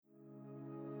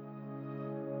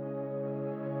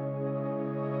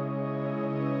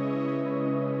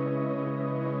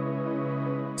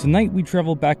Tonight we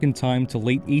travel back in time to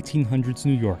late 1800s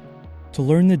New York to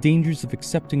learn the dangers of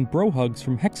accepting bro hugs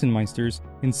from Hexenmeisters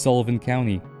in Sullivan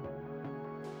County.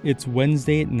 It's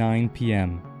Wednesday at 9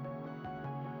 p.m.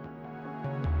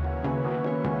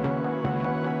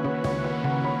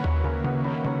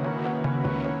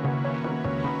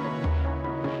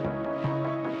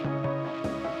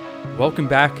 Welcome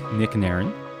back, Nick and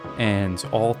Aaron, and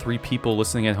all three people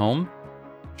listening at home.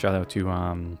 Shout out to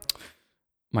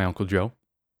my Uncle Joe.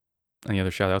 Any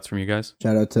other shout outs from you guys?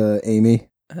 Shout out to Amy.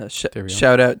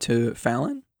 Shout out to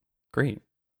Fallon. Great.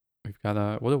 We've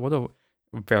got what a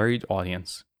varied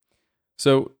audience.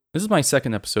 So this is my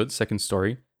second episode, second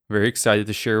story. Very excited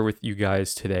to share with you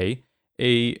guys today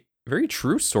a very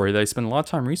true story that I spent a lot of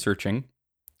time researching.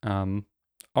 I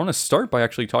want to start by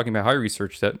actually talking about how I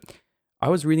researched it. I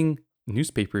was reading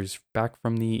newspapers back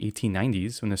from the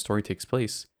 1890s when this story takes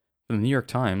place, from the New York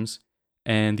Times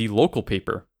and the local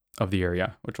paper of the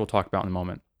area, which we'll talk about in a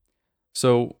moment.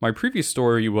 So my previous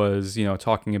story was,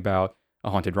 talking about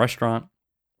a haunted restaurant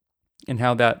and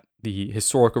how that the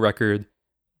historical record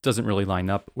doesn't really line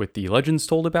up with the legends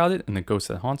told about it and the ghost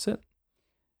that haunts it.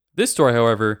 This story,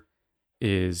 however,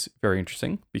 is very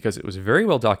interesting because it was very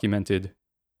well documented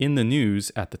in the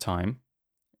news at the time.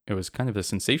 It was kind of a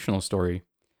sensational story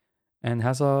and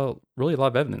has really a lot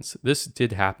of evidence. This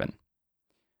did happen.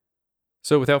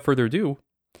 So without further ado,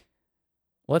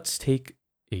 let's take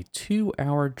a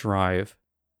 2-hour drive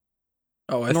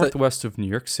northwest of New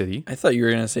York City. I thought you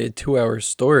were going to say a 2-hour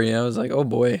story. I was like, oh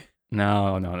boy.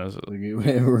 No.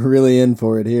 We're really in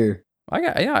for it here. I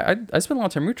spent a lot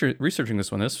of time researching this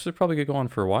one. This would probably go on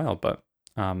for a while, but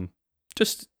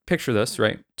just picture this,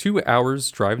 right? 2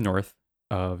 hours drive north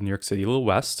of New York City, a little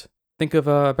west. Think of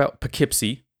about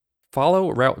Poughkeepsie.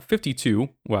 Follow Route 52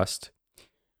 west,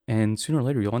 and sooner or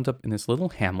later you'll end up in this little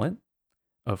hamlet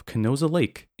of Canosa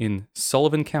Lake in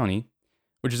Sullivan County,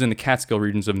 which is in the Catskill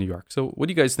regions of New York. So what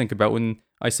do you guys think about when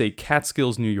I say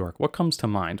Catskills, New York? What comes to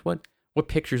mind? What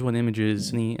pictures, what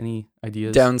images, any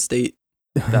ideas? Downstate.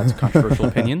 That's a controversial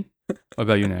opinion. What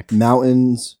about you, Nick?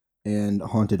 Mountains and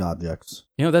haunted objects.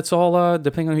 That's all,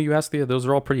 depending on who you ask, those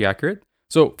are all pretty accurate.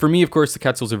 So for me, of course, the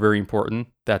Catskills are very important.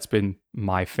 That's been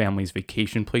my family's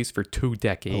vacation place for 2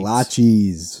 decades.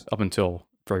 Palachi's. Up until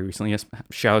very recently. Yes,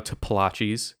 shout out to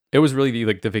Palachi's. It was really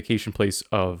the vacation place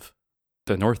of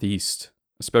the Northeast,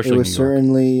 especially New York. It was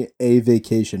certainly a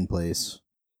vacation place.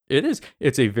 It is.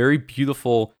 It's a very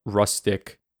beautiful,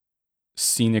 rustic,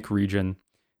 scenic region.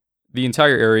 The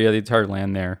entire area, the entire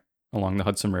land there along the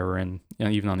Hudson River and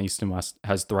even on the east and west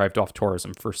has thrived off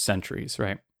tourism for centuries,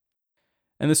 right?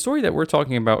 And the story that we're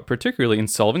talking about, particularly in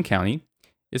Sullivan County,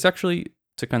 is actually,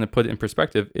 to kind of put it in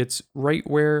perspective, it's right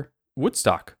where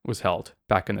Woodstock was held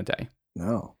back in the day.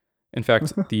 No. In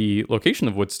fact, the location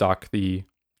of Woodstock, the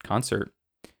concert,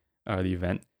 the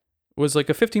event, was like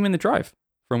a 15-minute drive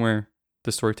from where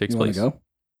the story takes place. Go?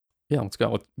 Yeah, let's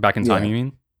go. Back in time, you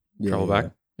mean? Travel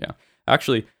back? Yeah.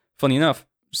 Actually, funny enough,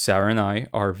 Sarah and I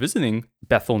are visiting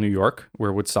Bethel, New York,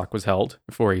 where Woodstock was held,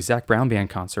 for a Zac Brown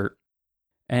Band concert.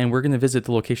 And we're going to visit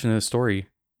the location of the story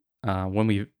when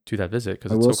we do that visit,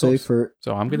 because it's so close.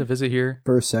 So I'm going to visit here.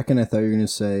 For a second, I thought you were going to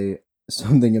say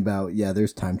something about,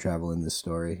 there's time travel in this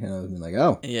story. And I was like,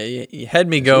 oh. Yeah, you had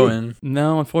me going.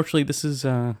 No, unfortunately, this is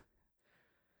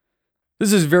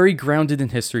very grounded in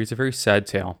history. It's a very sad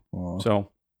tale. Aww. So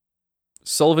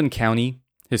Sullivan County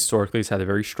historically has had a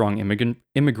very strong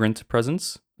immigrant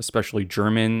presence, especially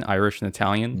German, Irish, and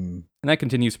Italian. And that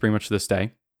continues pretty much to this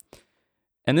day.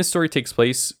 And this story takes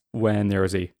place when there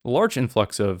was a large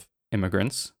influx of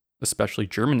immigrants, especially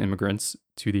German immigrants,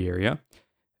 to the area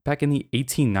back in the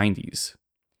 1890s,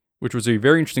 which was a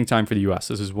very interesting time for the U.S.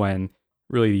 This is when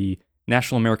really the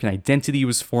national American identity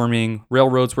was forming,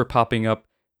 railroads were popping up,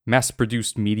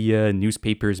 mass-produced media,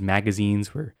 newspapers,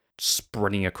 magazines were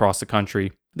spreading across the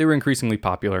country. They were increasingly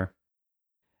popular.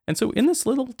 And so in this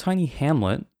little tiny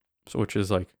hamlet, which is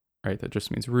that just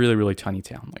means really, really tiny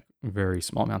town, like very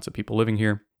small amounts of people living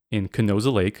here, in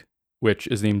Canosa Lake, which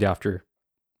is named after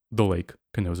the lake,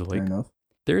 Canosa Lake. Fair enough.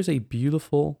 There's a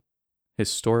beautiful,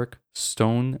 historic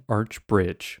stone arch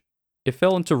bridge. It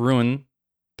fell into ruin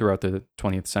throughout the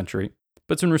 20th century,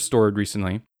 but it's been restored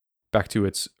recently back to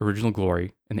its original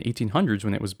glory in the 1800s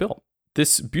when it was built.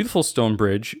 This beautiful stone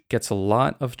bridge gets a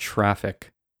lot of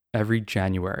traffic every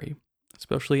January,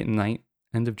 especially at night,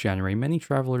 end of January. Many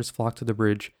travelers flock to the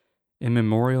bridge in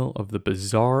memorial of the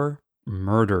bizarre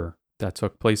murder that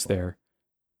took place there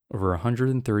over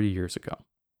 130 years ago.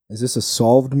 Is this a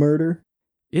solved murder?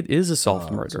 It is a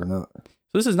solved murder. So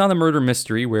this is not a murder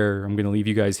mystery where I'm going to leave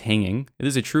you guys hanging. It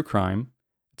is a true crime.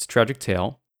 It's a tragic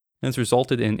tale. and it's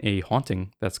resulted in a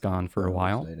haunting that's gone for a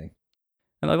while. Fascinating.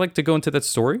 And I'd like to go into that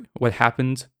story, what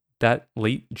happened that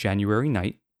late January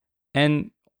night,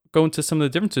 and go into some of the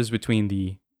differences between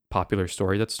the popular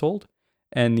story that's told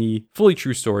and the fully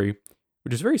true story,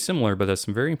 which is very similar but has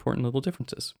some very important little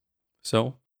differences.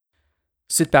 So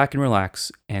sit back and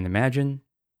relax and imagine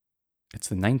it's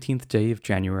the 19th day of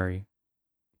January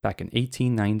back in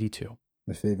 1892.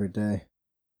 My favorite day.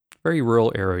 Very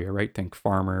rural area, right? Think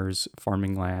farmers,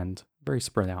 farming land, very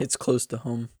spread out. It's close to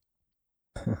home.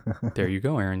 There you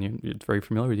go, Aaron. It's very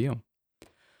familiar with you.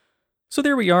 So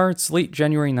there we are. It's late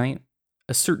January night.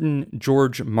 A certain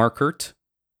George Markert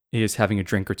is having a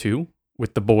drink or two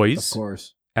with the Of boys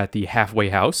course. at the Halfway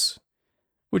House,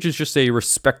 which is just a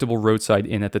respectable roadside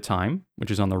inn at the time,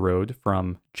 which is on the road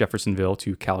from Jeffersonville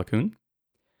to Callicoon.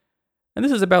 And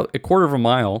this is about a quarter of a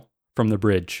mile from the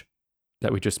bridge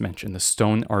that we just mentioned, the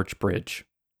Stone Arch Bridge.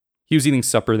 He was eating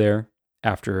supper there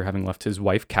after having left his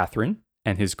wife, Catherine,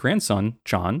 and his grandson,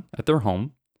 John, at their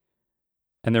home.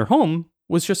 And their home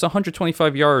was just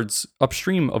 125 yards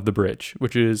upstream of the bridge,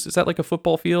 which is that like a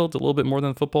football field? A little bit more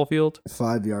than a football field?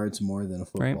 5 yards more than a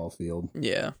football field.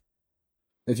 Yeah.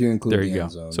 If you include There the you go.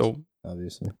 end zones, So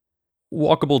obviously.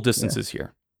 walkable distances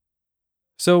here.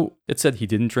 So it said he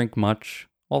didn't drink much.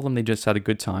 All of them, they just had a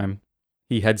good time.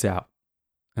 He heads out.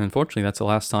 And unfortunately, that's the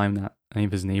last time that any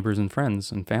of his neighbors and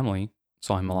friends and family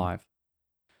saw him alive.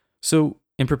 So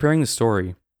in preparing the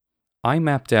story, I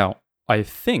mapped out, I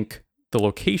think, the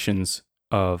locations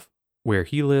of where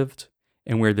he lived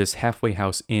and where this Halfway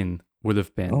House Inn would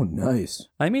have been. Oh, nice.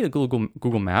 I made a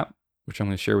Google map, which I'm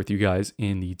going to share with you guys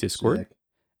in the Discord. Sick.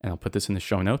 And I'll put this in the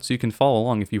show notes so you can follow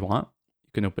along if you want. You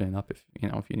can open it up if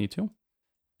you need to.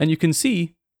 And you can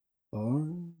see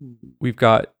Oh. we've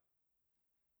got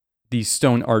the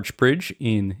Stone Arch Bridge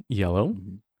in yellow.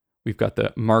 Mhm. We've got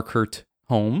the Markert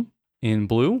home in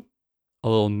blue, a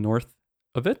little north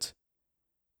of it.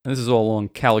 And this is all along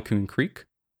Callicoon Creek.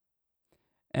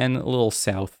 And a little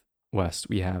southwest,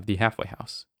 we have the Halfway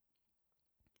House.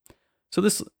 So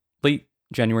this late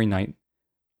January night,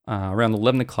 around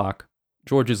 11 o'clock,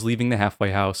 George is leaving the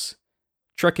Halfway House,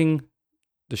 trekking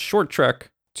the short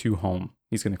trek to home.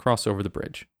 He's going to cross over the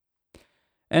bridge.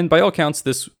 And by all accounts,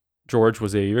 this George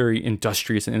was a very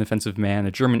industrious and inoffensive man,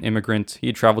 a German immigrant. He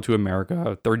had traveled to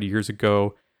America 30 years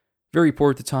ago, very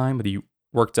poor at the time, but he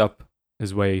worked up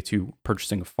his way to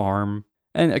purchasing a farm.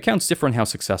 And accounts differ on how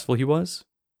successful he was.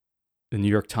 The New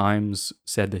York Times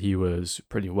said that he was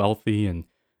pretty wealthy and,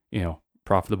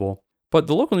 profitable. But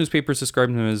the local newspapers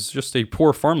described him as just a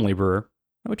poor farm laborer,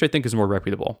 which I think is more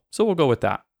reputable. So we'll go with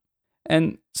that.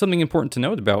 And something important to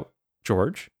note about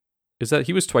George is that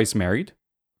he was twice married.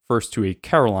 First to a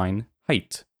Caroline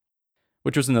Height,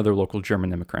 which was another local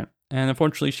German immigrant. And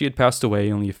unfortunately, she had passed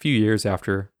away only a few years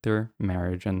after their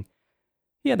marriage, and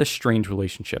he had a strained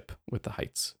relationship with the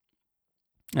Heights.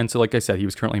 And so, like I said, he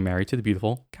was currently married to the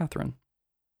beautiful Catherine.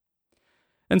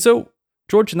 And so,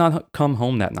 George did not come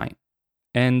home that night.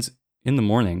 And in the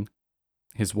morning,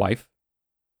 his wife,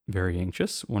 very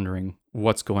anxious, wondering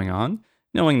what's going on,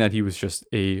 knowing that he was just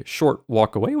a short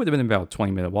walk away, would have been about a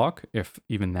 20-minute walk, if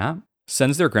even that,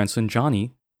 sends their grandson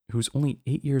Johnny, who's only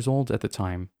 8 years old at the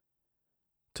time,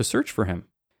 to search for him.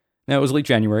 Now, it was late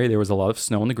January, there was a lot of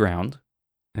snow on the ground,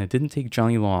 and it didn't take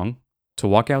Johnny long to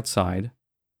walk outside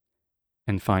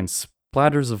and find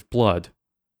splatters of blood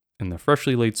in the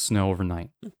freshly laid snow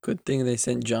overnight. Good thing they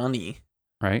sent Johnny.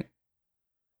 Right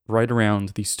around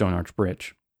the Stone Arch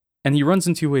Bridge. And he runs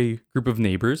into a group of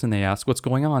neighbors, and they ask what's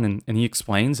going on, and he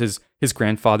explains his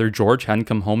grandfather George hadn't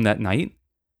come home that night.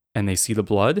 And they see the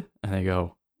blood, and they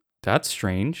go, that's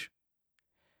strange.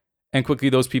 And quickly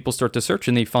those people start to search,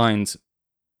 and they find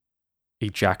a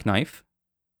jackknife,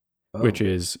 which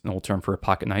is an old term for a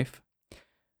pocket knife,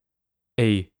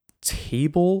 a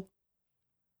table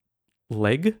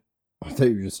leg. I thought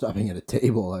you were just stopping at a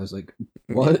table. I was like,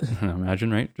 what?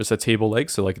 Imagine, right? Just a table leg,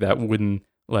 so like that wooden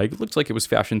leg. It looks like it was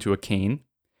fashioned to a cane.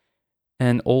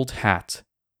 An old hat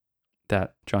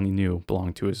that Johnny knew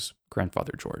belonged to his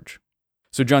grandfather George.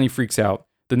 So Johnny freaks out.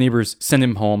 The neighbors send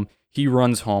him home. He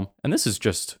runs home. And this is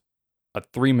just a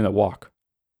 3-minute walk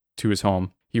to his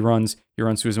home. He runs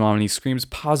to his mom and he screams,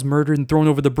 "Pa's murdered and thrown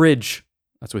over the bridge."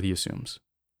 That's what he assumes.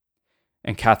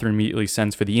 And Catherine immediately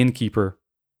sends for the innkeeper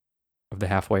of the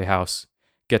Halfway House,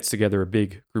 gets together a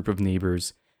big group of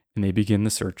neighbors, and they begin the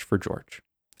search for George.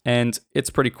 And it's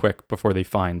pretty quick before they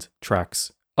find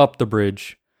tracks up the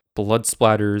bridge, blood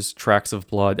splatters, tracks of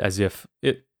blood, as if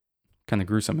it kind of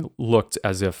gruesome. It looked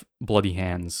as if bloody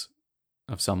hands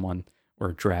of someone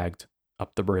were dragged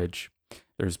up the bridge.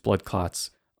 There's blood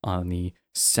clots on the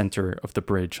center of the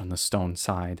bridge on the stone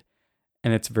side.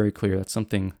 And it's very clear that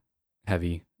something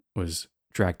heavy was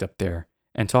dragged up there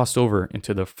and tossed over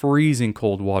into the freezing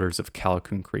cold waters of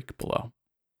Calicoon Creek below.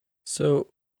 So,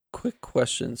 quick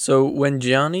question. So, when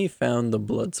Johnny found the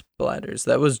blood splatters,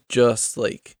 that was just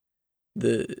like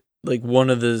one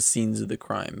of the scenes of the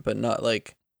crime, but not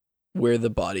like where the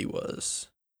body was.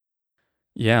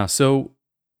 Yeah, so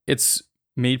it's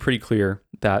made pretty clear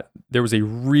that there was a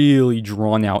really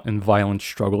drawn out and violent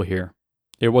struggle here.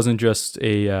 It wasn't just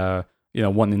a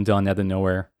one and done out of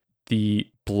nowhere. The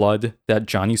blood that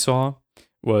Johnny saw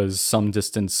was some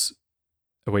distance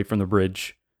away from the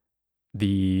bridge.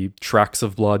 The tracks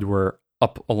of blood were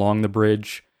up along the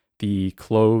bridge. The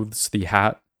clothes, the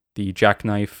hat, the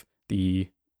jackknife, the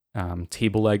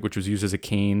table leg, which was used as a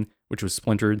cane, which was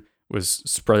splintered, was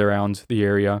spread around the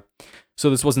area. So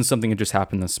this wasn't something that just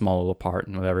happened in a small little part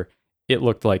and whatever. It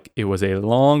looked like it was a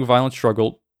long, violent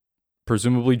struggle.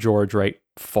 Presumably George, right,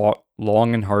 fought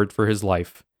long and hard for his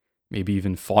life. Maybe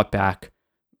even fought back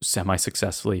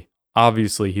semi-successfully.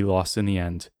 Obviously, he lost in the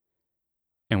end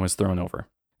and was thrown over.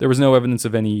 There was no evidence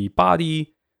of any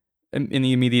body in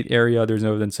the immediate area. There's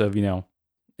no evidence of,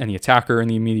 any attacker in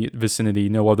the immediate vicinity,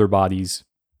 no other bodies.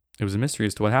 It was a mystery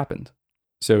as to what happened.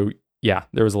 So, yeah,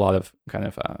 there was a lot of kind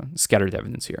of scattered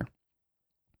evidence here.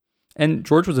 And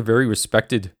George was a very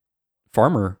respected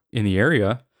farmer in the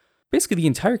area. Basically, the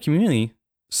entire community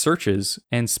searches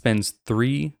and spends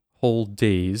 3 whole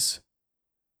days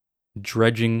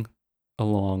dredging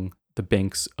along the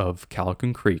banks of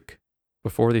Calicoon Creek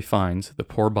before they find the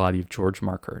poor body of George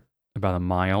Markert about a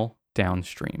mile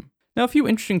downstream. Now, a few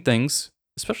interesting things,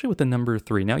 especially with the number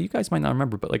 3. Now, you guys might not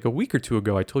remember, but like a week or two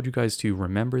ago, I told you guys to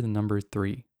remember the number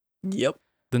 3. Yep.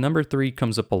 The number 3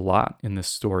 comes up a lot in this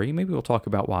story. Maybe we'll talk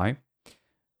about why.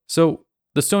 So,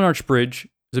 the Stone Arch Bridge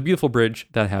is a beautiful bridge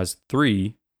that has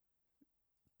 3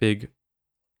 big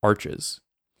arches.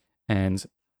 And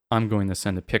I'm going to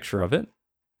send a picture of it.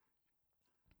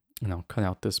 And I'll cut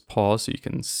out this pause so you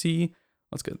can see.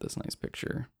 Let's get this nice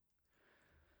picture.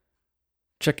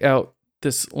 Check out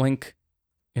this link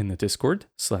in the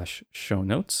Discord/show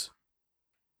notes.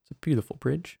 It's a beautiful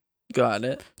bridge. Got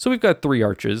it. So we've got 3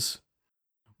 arches.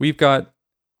 We've got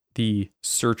the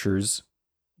searchers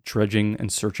dredging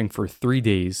and searching for 3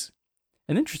 days.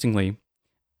 And interestingly,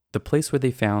 the place where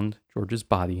they found George's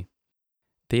body,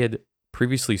 they had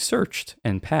previously searched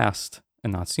and passed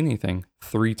and not seen anything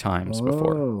 3 times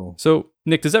before. So,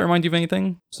 Nick, does that remind you of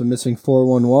anything? So missing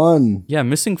 411. Yeah,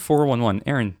 missing 411.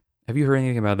 Aaron, have you heard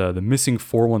anything about the missing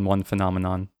 411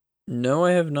 phenomenon? No,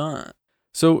 I have not.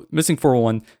 So, missing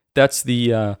 411, that's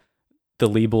the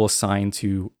label assigned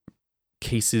to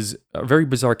cases, very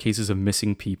bizarre cases of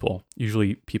missing people.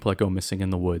 Usually people that go missing in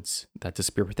the woods, that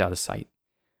disappear without a sight.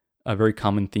 A very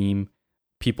common theme.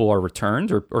 People are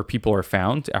returned or people are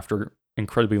found after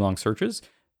incredibly long searches.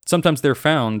 Sometimes they're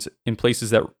found in places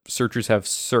that searchers have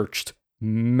searched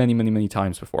many, many, many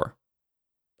times before.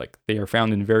 Like they are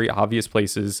found in very obvious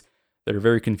places that are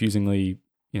very confusingly,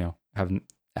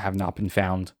 have not been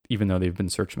found, even though they've been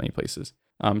searched many places.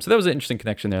 So that was an interesting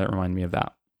connection there that reminded me of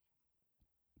that.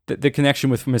 The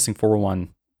connection with missing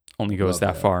 401 only goes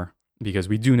that far because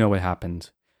we do know what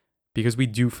happened. Because we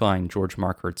do find George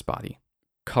Markert's body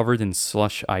covered in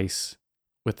slush ice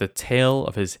with the tail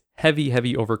of his heavy,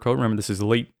 heavy overcoat. Remember, this is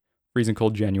late freezing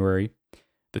cold January.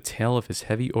 The tail of his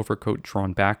heavy overcoat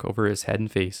drawn back over his head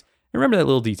and face. And remember that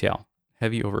little detail.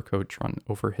 Heavy overcoat drawn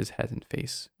over his head and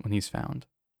face when he's found.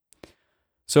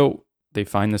 So they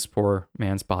find this poor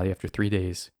man's body after 3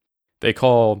 days. They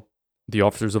call the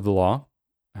officers of the law,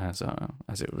 as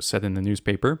it was said in the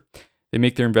newspaper. They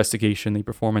make their investigation. They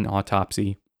perform an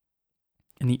autopsy.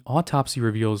 And the autopsy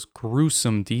reveals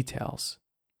gruesome details.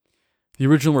 The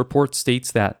original report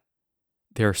states that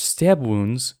there are stab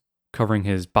wounds covering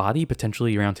his body,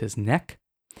 potentially around his neck.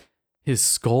 His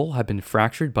skull had been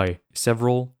fractured by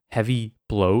several heavy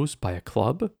blows by a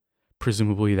club,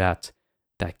 presumably that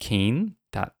cane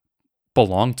that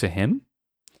belonged to him,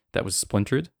 that was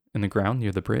splintered in the ground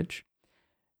near the bridge.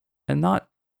 And not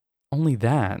only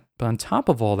that, but on top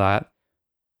of all that,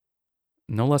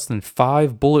 no less than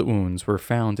 5 bullet wounds were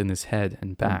found in his head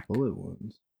and back. Bullet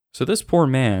wounds. So this poor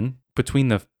man, between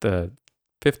the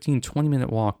 15, 20-minute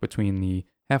walk between the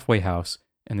halfway house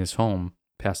and his home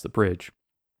past the bridge,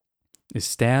 is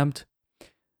stabbed,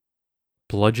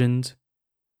 bludgeoned,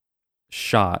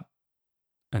 shot,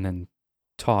 and then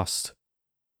tossed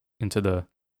into the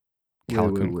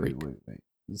Calicoon Creek. Wait.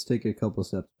 Let's take a couple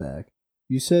steps back.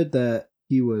 You said that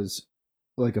he was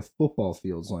like a football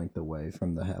field's length away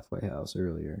from the halfway house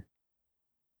earlier.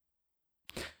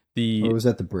 Or was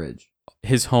that the bridge?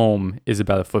 His home is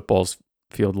about a football's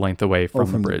field length away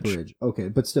from the bridge. The bridge. Okay,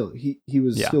 but still, he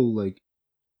was Yeah. still like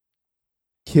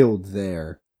killed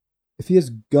there. If he has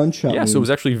gunshot wounds, So it was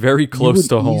actually very close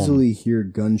to you would home. easily hear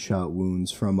gunshot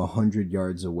wounds from 100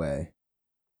 yards away.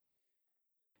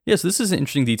 Yeah, so this is an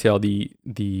interesting detail.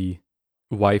 The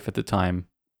wife at the time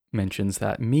mentions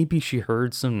that maybe she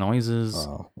heard some noises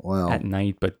at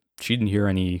night, but she didn't hear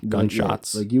any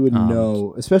gunshots. Like you would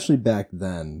know, especially back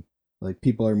then. Like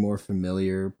people are more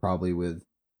familiar probably with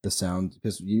the sound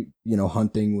because you know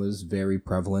hunting was very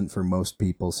prevalent for most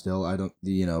people. Still,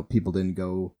 people didn't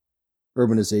go.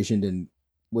 Urbanization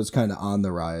was kind of on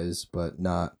the rise, but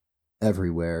not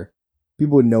everywhere.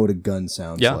 People would know what a gun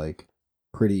sounds like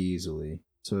pretty easily.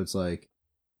 So it's like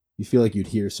you feel like you'd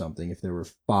hear something if there were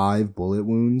 5 bullet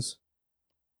wounds.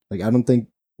 Like I don't think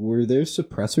were there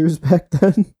suppressors back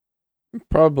then?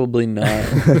 Probably not.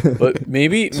 But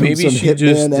maybe she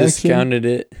just discounted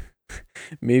it.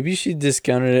 Maybe she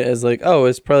discounted it as like, oh,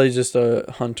 it's probably just a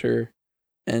hunter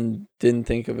and didn't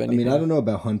think of anything. I mean, I don't know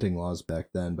about hunting laws back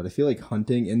then, but I feel like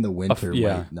hunting in the winter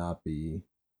might not be.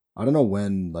 I don't know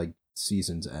when like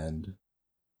seasons end.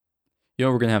 You know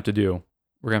what we're gonna have to do?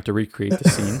 We're gonna have to recreate the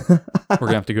scene. We're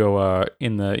gonna have to go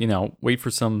in the wait for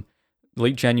some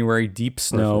late January deep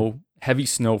snow, heavy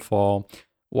snowfall.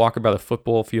 Walk about a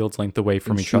football field's length away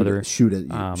from each other. Shoot at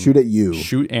you. Shoot at you.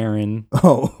 Shoot Aaron.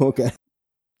 Oh, okay.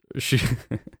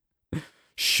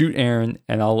 Shoot Aaron,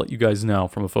 and I'll let you guys know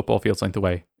from a football field's length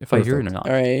away if I hear it or not.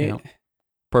 All right.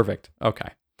 Perfect. Okay.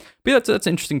 But that's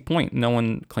an interesting point. No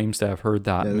one claims to have heard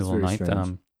that in the middle of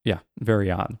the night.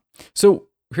 Very odd. So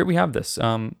here we have this.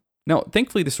 Now,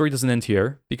 thankfully, the story doesn't end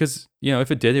here because,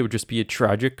 if it did, it would just be a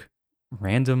tragic,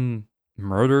 random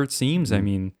murder, it seems. I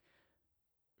mean,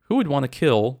 who would want to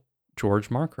kill George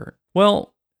Markert?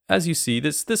 Well, as you see,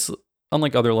 this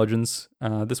unlike other legends,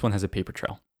 this one has a paper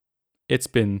trail. It's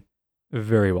been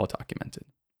very well documented.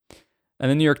 And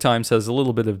the New York Times has a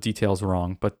little bit of details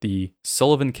wrong, but the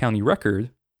Sullivan County Record,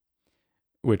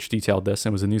 which detailed this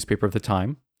and was a newspaper of the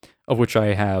time, of which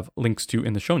I have links to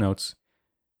in the show notes,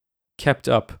 kept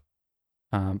up.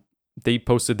 They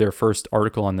posted their first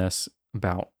article on this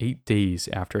about 8 days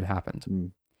after it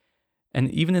happened.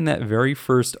 And even in that very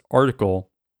first article,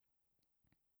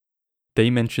 they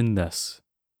mentioned this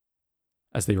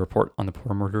as they report on the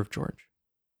poor murder of George.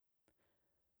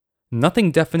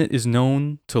 Nothing definite is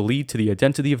known to lead to the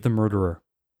identity of the murderer,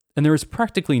 and there is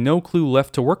practically no clue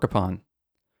left to work upon.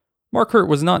 Markert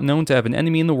was not known to have an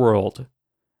enemy in the world,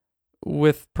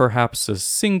 with perhaps a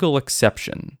single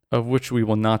exception, of which we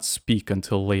will not speak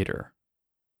until later.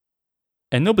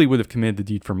 And nobody would have committed the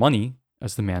deed for money,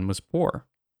 as the man was poor.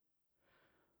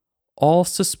 All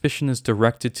suspicion is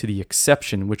directed to the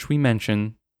exception which we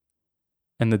mention,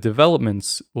 and the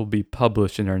developments will be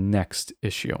published in our next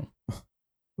issue.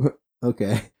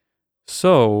 Okay.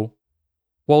 So,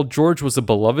 while George was a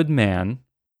beloved man,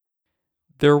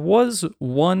 there was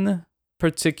one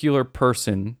particular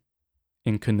person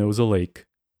in Canosa Lake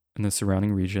and the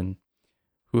surrounding region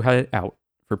who had it out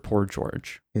for poor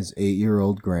George. His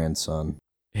 8-year-old grandson.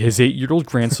 His 8-year-old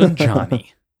grandson,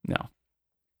 Johnny. No.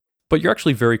 But you're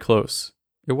actually very close.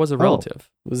 It was a relative.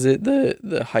 Was it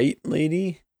the height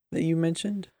lady that you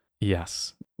mentioned?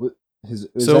 Yes. Is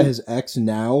that his ex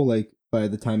now? Like, by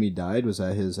the time he died, was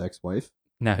that his ex-wife?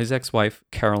 Now, his ex-wife,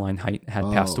 Caroline Height, had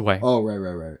passed away. Oh,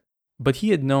 right. But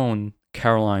he had known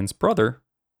Caroline's brother,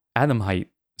 Adam Height,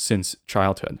 since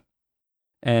childhood.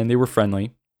 And they were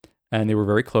friendly, and they were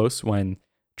very close when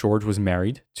George was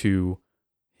married to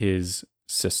his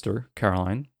sister,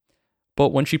 Caroline. But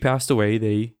when she passed away,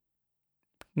 they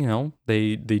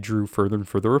drew further and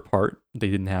further apart. They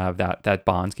didn't have that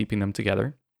bond keeping them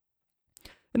together.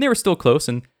 And they were still close,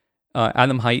 and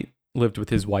Adam Height lived with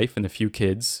his wife and a few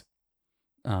kids,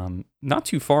 not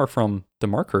too far from the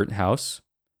Markert house,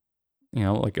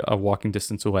 like a walking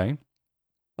distance away.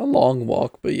 A long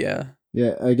walk, but yeah.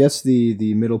 Yeah, I guess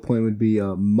the middle point would be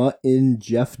Mutt in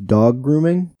Jeff dog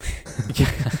grooming.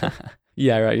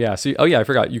 Yeah, right, yeah. So, I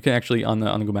forgot. You can actually, on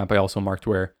the Google map, I also marked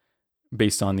where,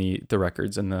 based on the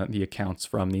records and the accounts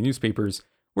from the newspapers,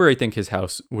 where I think his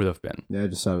house would have been. Yeah, I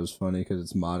just thought it was funny because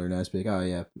it's modernized. Like, oh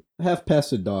yeah, half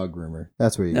past a dog groomer.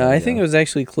 That's where you. No, I think it was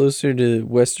actually closer to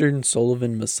Western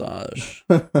Sullivan Massage.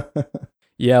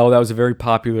 Yeah, well, that was a very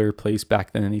popular place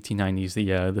back then in the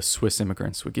 1890s. The Swiss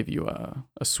immigrants would give you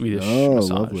a Swedish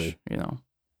massage. Lovely.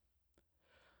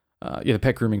 The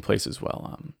pet grooming place as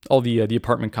well. All the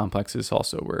apartment complexes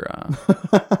also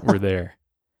were there.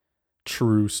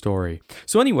 True story.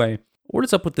 So anyway, what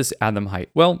is up with this Adam Height?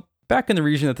 Well, back in the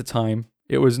region at the time,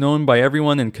 it was known by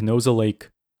everyone in Canosa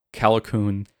Lake,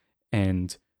 Callicoon,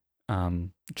 and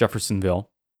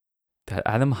Jeffersonville that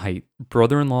Adam Haight,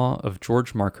 brother-in-law of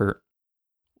George Markert,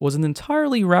 was an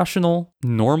entirely rational,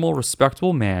 normal,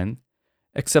 respectable man,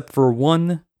 except for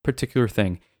one particular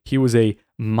thing. He was a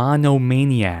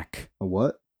monomaniac. A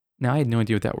what? Now, I had no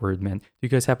idea what that word meant. Do you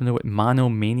guys happen to know what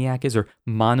monomaniac is, or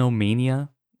monomania?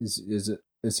 Is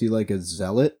he like a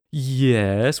zealot?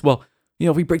 Yes. Well,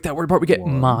 if we break that word apart, we get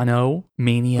One.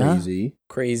 monomania.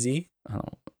 Crazy. Oh,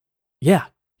 yeah.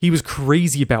 He was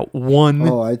crazy about one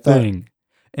I thought thing,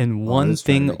 and I one was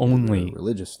trying to thing make it like a only.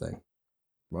 religious thing.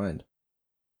 Mind.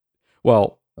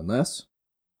 Well, Unless.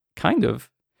 kind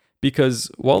of, because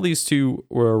while these two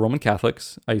were Roman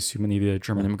Catholics, I assume many of the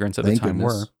German immigrants at the Thank time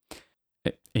goodness.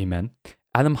 were. Amen.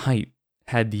 Adam Haight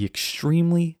had the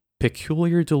extremely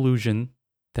peculiar delusion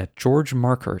that George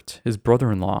Markert, his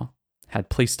brother-in-law, had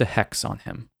placed a hex on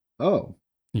him Oh.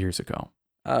 years ago.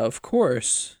 Of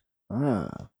course.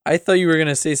 Ah. I thought you were going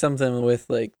to say something with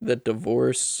like the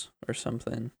divorce or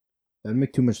something. That'd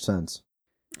make too much sense.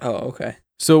 Oh, okay.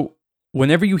 So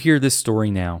whenever you hear this story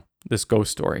now, this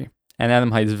ghost story, and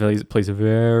Adam Haight plays a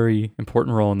very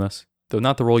important role in this, though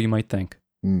not the role you might think.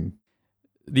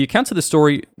 The accounts of the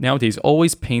story nowadays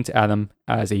always paint Adam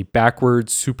as a backward,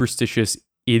 superstitious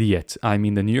idiot. I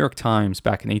mean, the New York Times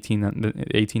back in the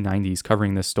 1890s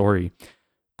covering this story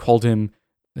called him,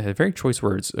 very choice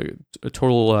words, a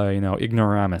total,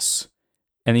 ignoramus.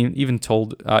 And he even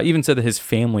said that his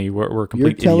family were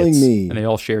complete You're telling idiots, me and they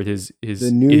all shared his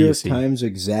the New idiocy. York Times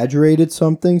exaggerated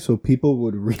something so people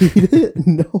would read it?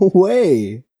 No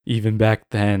way. Even back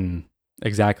then.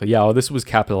 Exactly. Yeah, well, this was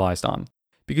capitalized on.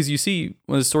 Because you see,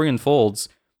 when the story unfolds,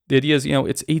 the idea is,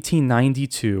 it's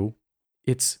 1892.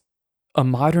 It's a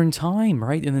modern time,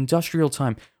 right? An industrial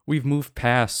time. We've moved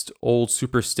past old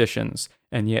superstitions.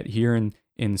 And yet here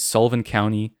in Sullivan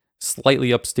County,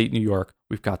 slightly upstate New York,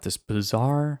 we've got this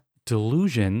bizarre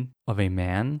delusion of a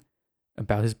man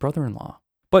about his brother-in-law.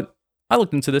 But I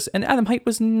looked into this, and Adam Haight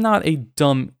was not a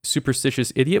dumb,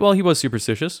 superstitious idiot. Well, he was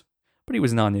superstitious, but he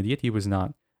was not an idiot. He was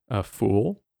not a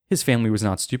fool. His family was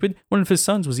not stupid. One of his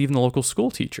sons was even the local school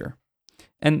teacher.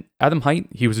 And Adam Haight,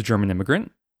 he was a German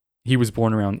immigrant. He was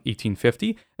born around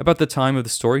 1850. About the time of the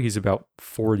story, he's about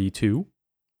 42.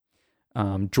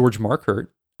 George Markert,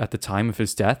 at the time of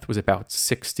his death, was about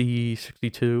 60,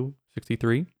 62,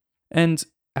 63. And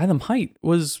Adam Haight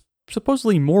was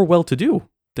supposedly more well-to-do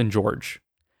than George.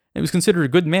 He was considered a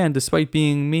good man despite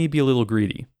being maybe a little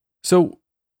greedy. So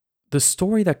the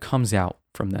story that comes out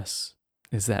from this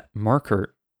is that Markert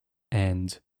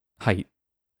and Haight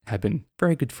had been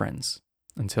very good friends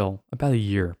until about a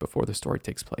year before the story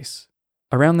takes place.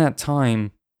 Around that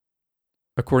time,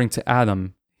 according to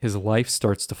Adam, his life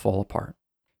starts to fall apart.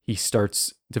 He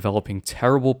starts developing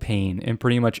terrible pain in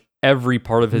pretty much every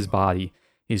part of his body.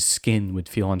 His skin would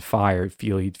feel on fire.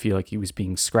 He'd feel like he was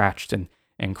being scratched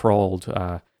and crawled.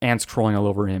 Ants crawling all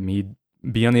over him. He'd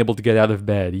be unable to get out of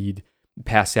bed. He'd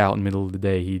pass out in the middle of the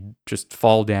day. He'd just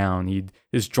fall down.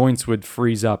 His joints would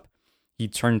freeze up.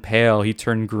 He'd turn pale. He'd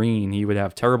turn green. He would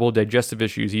have terrible digestive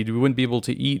issues. He wouldn't be able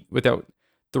to eat without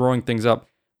throwing things up.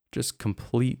 Just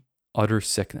complete, utter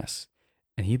sickness.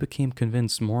 And he became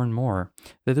convinced more and more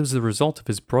that it was the result of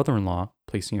his brother-in-law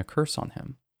placing a curse on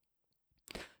him.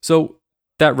 So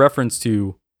that reference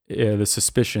to the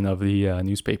suspicion of the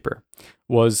newspaper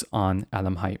was on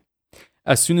Adam Haight.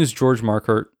 As soon as George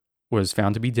Markert was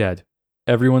found to be dead,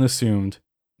 everyone assumed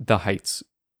the Haight's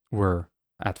were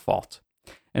at fault.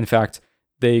 In fact,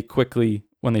 they quickly,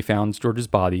 when they found George's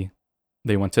body,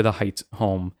 they went to the Haight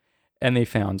home and they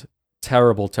found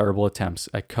terrible, terrible attempts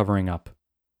at covering up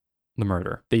the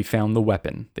murder. They found the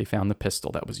weapon. They found the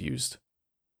pistol that was used,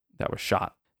 that was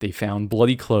shot. They found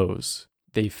bloody clothes.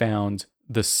 They found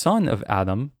the son of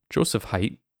Adam, Joseph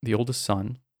Haight, the oldest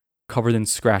son, covered in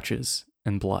scratches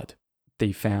and blood.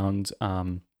 They found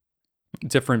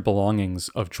different belongings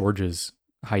of George's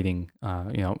hiding,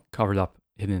 covered up,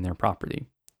 hidden in their property.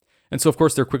 And so, of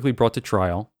course, they're quickly brought to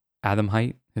trial. Adam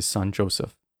Haight, his son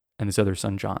Joseph, and his other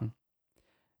son John.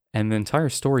 And the entire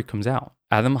story comes out.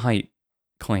 Adam Haight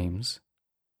claims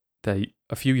that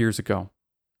a few years ago,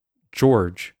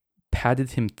 George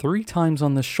patted him 3 times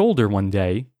on the shoulder one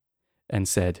day and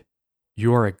said,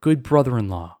 "You are a good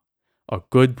brother-in-law, a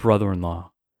good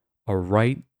brother-in-law, a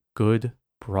right good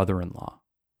brother-in-law."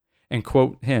 And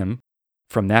quote him,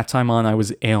 "From that time on, I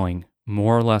was ailing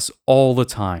more or less all the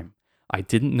time. I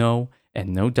didn't know,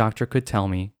 and no doctor could tell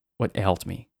me what ailed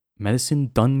me. Medicine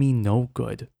done me no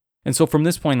good." And so from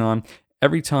this point on,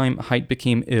 every time Haight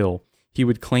became ill, he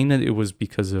would claim that it was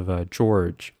because of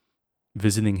George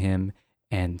visiting him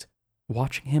and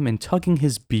watching him and tugging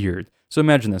his beard. So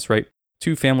imagine this, right?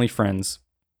 2 family friends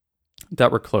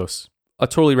that were close. A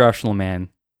totally rational man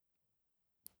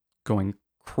going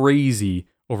crazy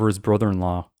over his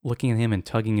brother-in-law, looking at him and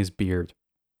tugging his beard.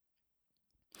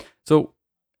 So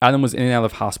Adam was in and out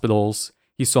of hospitals.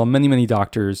 He saw many, many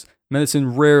doctors.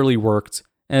 Medicine rarely worked,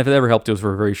 and if it ever helped, it was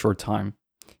for a very short time.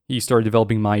 He started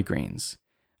developing migraines.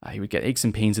 He would get aches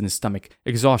and pains in his stomach,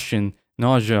 exhaustion,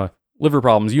 nausea, liver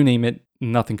problems, you name it,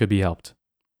 nothing could be helped.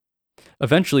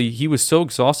 Eventually, he was so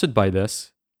exhausted by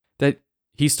this that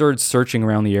he started searching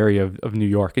around the area of New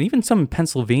York and even some in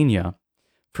Pennsylvania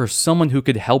for someone who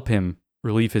could help him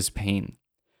relieve his pain.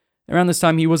 Around this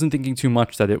time, he wasn't thinking too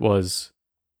much that it was,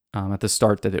 at the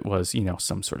start, that it was,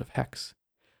 some sort of hex.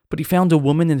 But he found a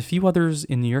woman and a few others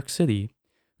in New York City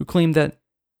who claimed that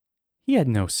he had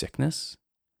no sickness.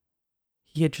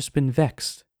 He had just been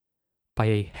vexed by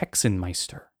a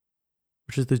Hexenmeister,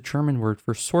 which is the German word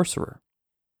for sorcerer.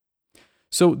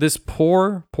 So this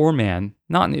poor, poor man,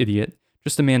 not an idiot,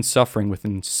 just a man suffering with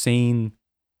insane,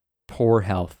 poor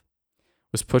health,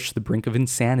 was pushed to the brink of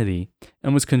insanity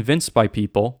and was convinced by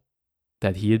people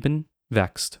that he had been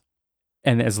vexed.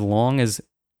 And as long as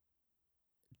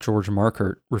George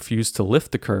Markert refused to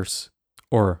lift the curse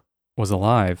or was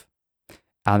alive,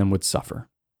 Adam would suffer.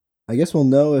 I guess we'll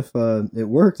know if it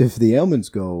worked if the ailments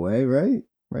go away, right?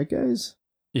 Right, guys?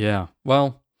 Yeah,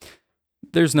 well,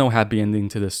 there's no happy ending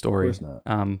to this story. Of course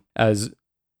not. As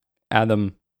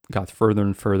Adam got further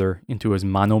and further into his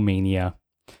monomania,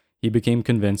 he became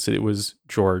convinced that it was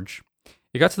George.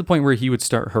 It got to the point where he would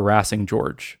start harassing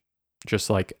George, just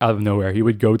like out of nowhere. He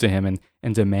would go to him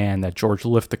and demand that George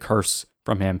lift the curse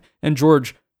from him. And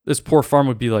George, this poor farm,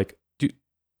 would be like, dude,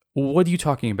 what are you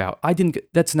talking about?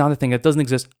 That's not a thing. That doesn't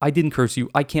exist. I didn't curse you.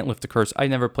 I can't lift a curse. I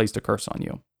never placed a curse on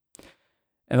you.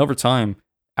 And over time,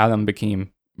 Adam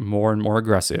became more and more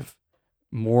aggressive,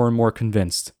 more and more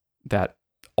convinced that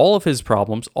all of his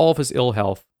problems, all of his ill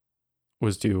health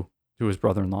was due to his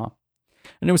brother-in-law.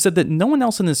 And it was said that no one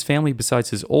else in his family besides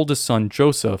his oldest son,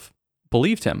 Joseph,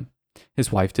 believed him.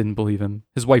 His wife didn't believe him.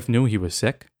 His wife knew he was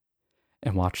sick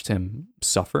and watched him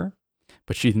suffer,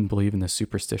 but she didn't believe in this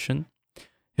superstition.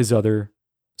 His other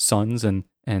sons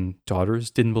and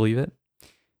daughters didn't believe it.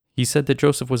 He said that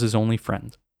Joseph was his only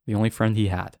friend, the only friend he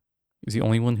had. He was the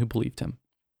only one who believed him.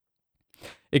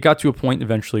 It got to a point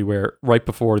eventually where, right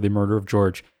before the murder of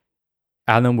George,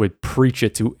 Adam would preach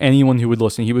it to anyone who would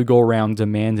listen. He would go around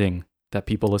demanding that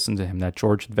people listen to him, that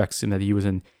George had vexed him, that he was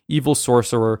an evil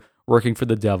sorcerer working for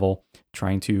the devil,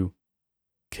 trying to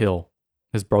kill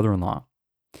his brother-in-law.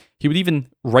 He would even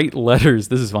write letters.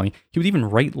 This is funny. He would even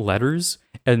write letters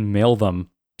and mail them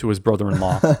to his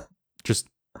brother-in-law, just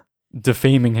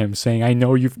defaming him, saying, "I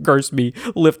know you've cursed me.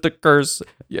 Lift the curse.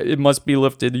 It must be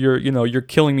lifted. You're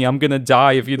killing me. I'm gonna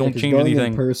die if you don't change going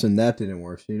anything." In person, that didn't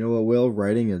work. So you know what, Will?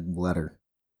 Writing a letter.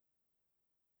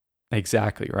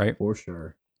 Exactly, right? For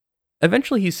sure.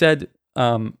 Eventually, he said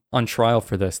on trial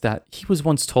for this that he was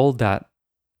once told that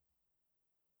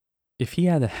if he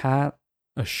had a hat,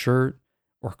 a shirt,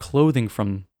 or clothing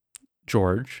from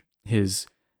George, his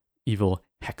evil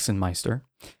Hexenmeister,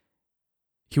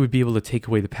 he would be able to take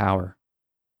away the power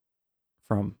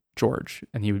from George,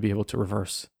 and he would be able to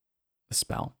reverse the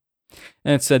spell.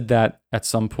 And it said that at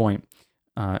some point,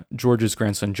 George's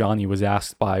grandson Johnny was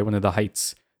asked by one of the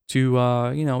Heights to,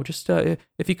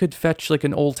 if he could fetch like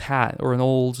an old hat or an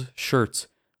old shirt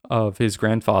of his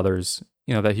grandfather's,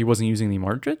 that he wasn't using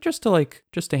anymore, just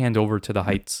to hand over to the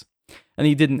Heights. And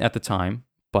he didn't at the time,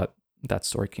 but that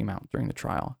story came out during the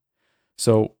trial.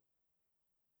 So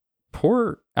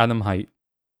poor Adam Height,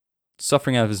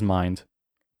 suffering out of his mind,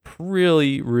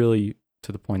 really, really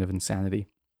to the point of insanity.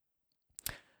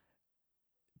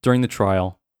 During the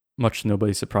trial, much to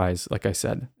nobody's surprise, like I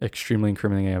said, extremely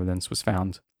incriminating evidence was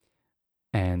found.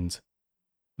 And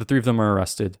the three of them are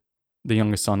arrested. The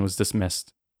youngest son was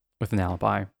dismissed with an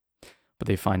alibi. But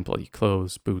they find bloody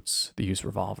clothes, boots, they used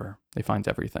revolver. They find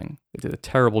everything. They did a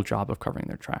terrible job of covering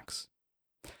their tracks.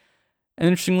 And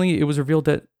interestingly, it was revealed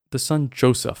that the son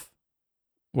Joseph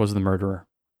was the murderer.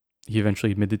 He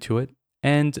eventually admitted to it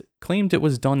and claimed it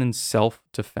was done in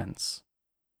self-defense.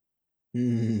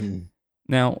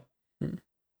 Now,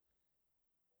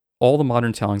 all the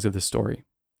modern tellings of this story,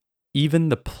 even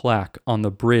the plaque on the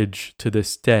bridge to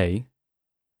this day,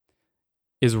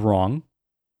 is wrong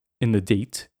in the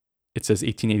date. It says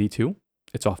 1882.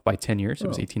 It's off by 10 years. It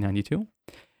was 1892.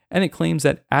 And it claims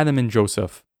that Adam and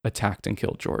Joseph attacked and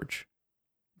killed George.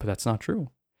 But that's not true.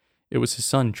 It was his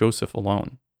son Joseph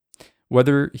alone.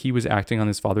 Whether he was acting on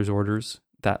his father's orders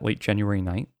that late January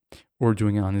night or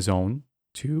doing it on his own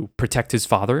to protect his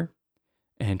father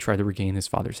and try to regain his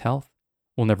father's health,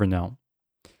 we'll never know.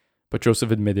 But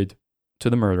Joseph admitted to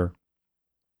the murder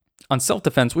on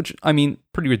self-defense, which,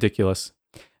 pretty ridiculous.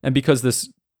 And because this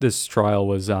this trial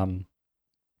was,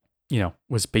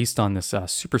 was based on this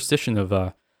superstition of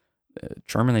a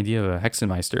German idea of a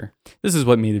Hexenmeister. This is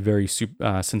what made it very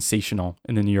sensational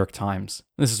in the New York Times.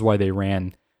 This is why they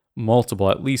ran multiple,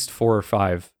 at least 4 or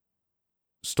 5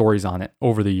 stories on it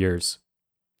over the years.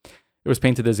 It was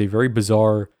painted as a very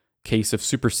bizarre case of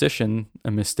superstition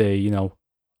amidst a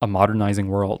modernizing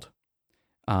world.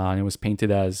 And it was painted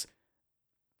as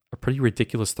a pretty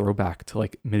ridiculous throwback to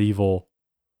like medieval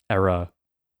era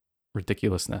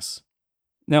ridiculousness.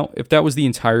 Now, if that was the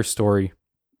entire story,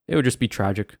 it would just be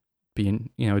tragic.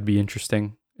 It'd be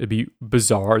interesting. It'd be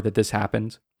bizarre that this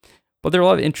happened. But there are a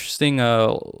lot of interesting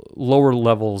lower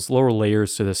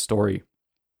layers to this story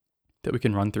that we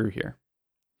can run through here.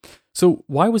 So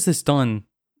why was this done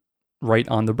right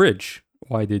on the bridge?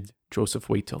 Why did Joseph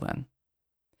wait till then?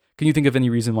 Can you think of any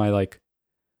reason why, like,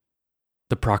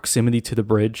 the proximity to the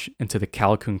bridge and to the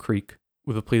Callicoon Creek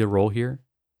would have played a role here?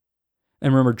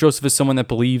 And remember, Joseph is someone that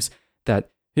believes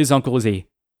that his uncle is a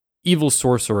evil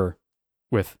sorcerer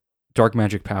with dark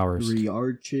magic powers. 3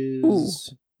 arches.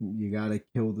 Ooh. You gotta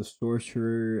kill the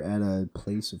sorcerer at a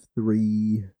place of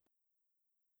 3.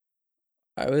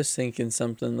 I was thinking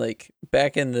something like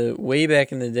way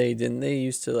back in the day, didn't they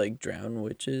used to like drown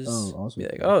witches? Oh, awesome. Be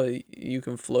like, oh, you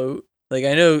can float. Like,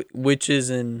 I know witches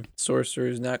and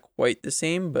sorcerers not quite the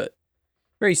same, but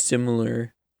very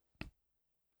similar.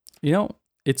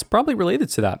 It's probably related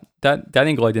to that. That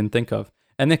angle I didn't think of.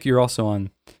 And Nick, you're also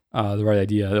on the right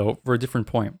idea, though, for a different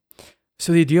point.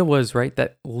 So the idea was, right,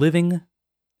 that living,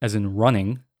 as in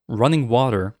running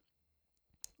water,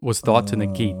 was thought to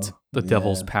negate the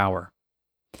devil's power.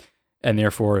 And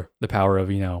therefore, the power of,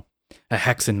 a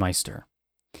Hexenmeister.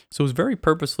 So it was very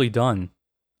purposely done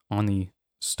on the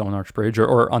Stone Arch Bridge,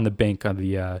 or on the bank of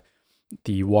the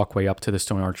walkway up to the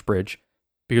Stone Arch Bridge,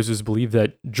 because it was believed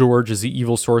that George, as the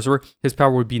evil sorcerer, his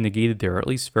power would be negated there, or at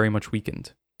least very much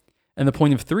weakened. And the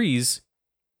point of 3s,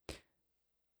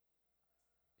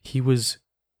 he was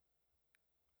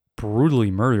brutally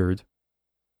murdered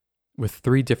with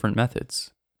 3 different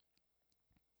methods.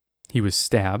 He was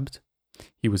stabbed,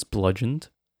 he was bludgeoned,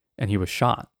 and he was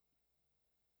shot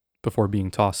before being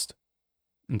tossed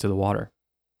into the water.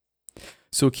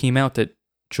 So it came out that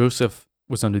Joseph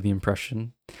was under the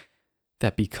impression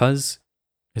that because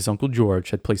his Uncle George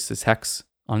had placed his hex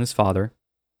on his father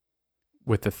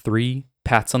with the 3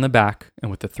 pats on the back and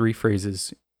with the 3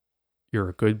 phrases, "You're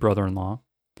a good brother-in-law,"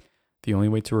 the only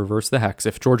way to reverse the hex,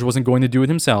 if George wasn't going to do it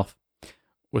himself,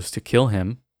 was to kill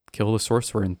the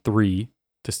sorcerer in 3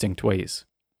 distinct ways.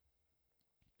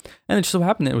 And it just so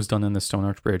happened that it was done on the Stone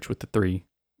Arch Bridge with the 3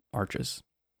 arches.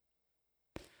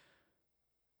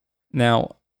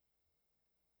 Now,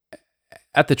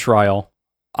 at the trial,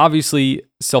 obviously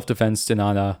self-defense did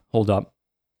not hold up.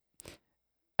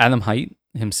 Adam Hite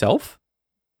himself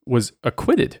was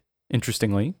acquitted,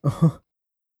 interestingly.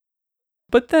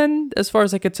 But then, as far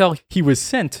as I could tell, he was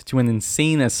sent to an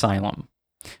insane asylum,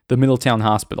 the Middletown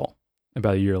Hospital,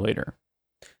 about a year later.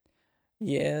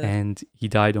 Yeah. And he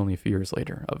died only a few years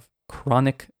later of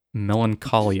chronic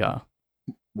melancholia.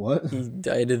 What? He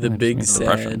died of the big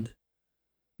sad.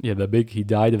 Yeah, he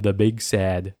died of the big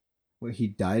sad. Wait, he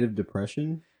died of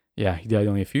depression? Yeah, he died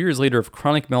only a few years later of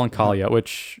chronic melancholia,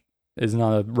 which is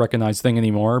not a recognized thing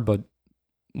anymore, but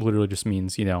literally just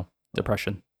means,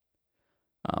 depression.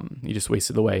 He just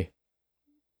wasted away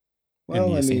in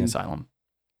the insane asylum.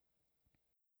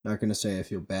 Not going to say I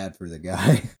feel bad for the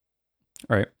guy.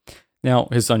 Right. Now,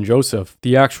 his son Joseph,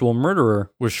 the actual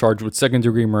murderer, was charged with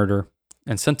second-degree murder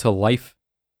and sent to life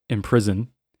in prison.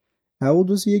 How old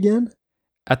was he again?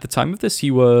 At the time of this, he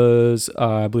was,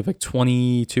 I believe, like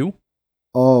 22.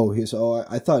 Oh,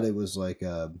 I thought it was like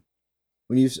I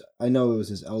know it was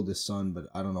his eldest son, but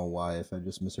I don't know why. If I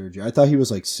just misheard you, I thought he was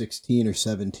like 16 or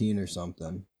 17 or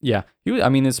something. Yeah, he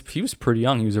was pretty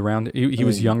young. He was around. He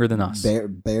was younger than us.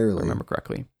 Barely, if I remember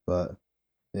correctly. But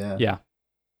yeah. Yeah.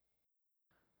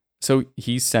 So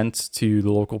he's sent to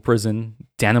the local prison,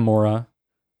 Dannemora.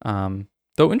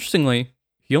 Though interestingly,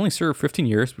 he only served 15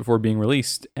 years before being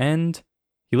released, and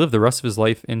he lived the rest of his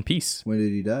life in peace. When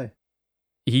did he die?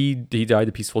 He died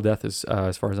a peaceful death,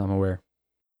 as far as I'm aware.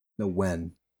 No,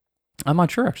 when? I'm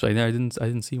not sure actually. I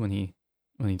didn't see when he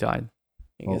died.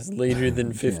 I guess later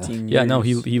than 15 years. Yeah, no,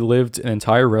 he lived an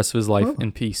entire rest of his life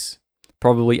in peace.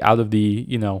 Probably out of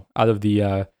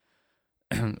the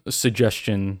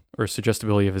suggestion or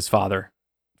suggestibility of his father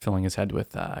filling his head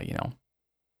with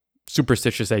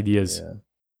superstitious ideas. Yeah.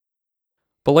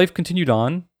 But life continued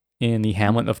on in the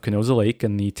hamlet of Canosa Lake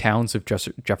and the towns of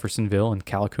Jeffersonville and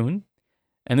Callicoon.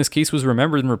 And this case was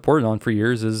remembered and reported on for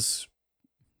years as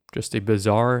just a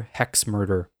bizarre hex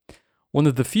murder, one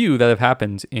of the few that have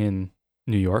happened in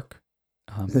New York,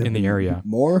 in the area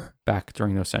More? back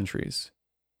during those centuries.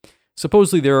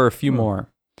 Supposedly there are a few Huh.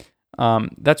 more.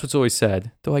 That's what's always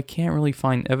said, though I can't really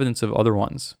find evidence of other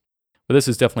ones. But this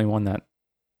is definitely one that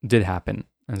did happen,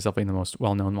 and it's definitely the most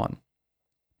well-known one.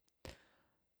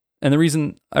 And the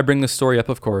reason I bring this story up,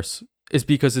 of course, is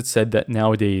because it's said that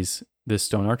nowadays this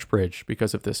Stone Arch Bridge,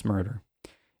 because of this murder,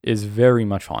 is very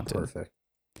much haunted. Perfect.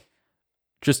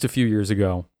 Just a few years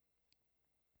ago,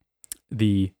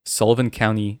 the Sullivan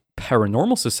County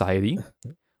Paranormal Society,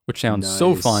 which sounds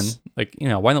so fun, Nice. like,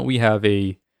 why don't we have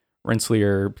a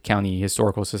Rensselaer County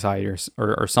Historical Society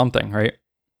or something, right?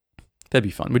 That'd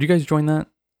be fun. Would you guys join that?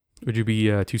 Would you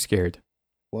be too scared?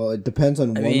 Well, it depends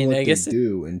on I one, mean, what I they guess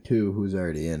do, and two, who's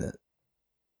already in it.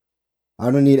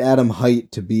 I don't need Adam Height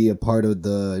to be a part of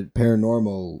the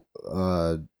paranormal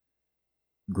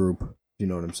group. You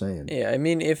know what I'm saying? Yeah, I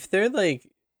mean, if they're like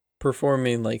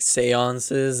performing like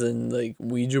seances and like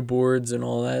Ouija boards and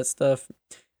all that stuff,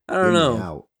 I don't Get me know.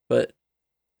 out. But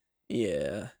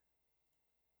yeah,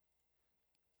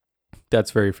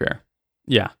 That's very fair.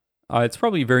 Yeah. It's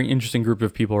probably a very interesting group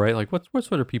of people, right? Like, what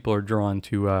sort of people are drawn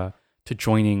to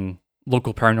joining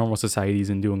local paranormal societies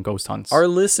and doing ghost hunts? our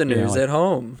listeners like- at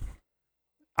home.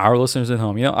 Our listeners at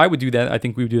home. I would do that. I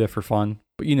think we would do that for fun.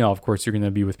 But of course, you're going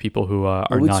to be with people who are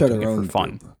Well, we'd not start doing our it for own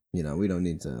fun. group. We don't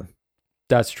need to.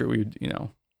 That's true. We'd,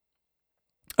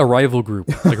 a rival group,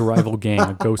 like a rival gang,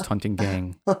 a ghost hunting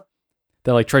gang that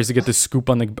like tries to get the scoop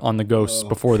on the ghosts Oh.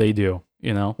 before they do.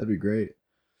 That'd be great.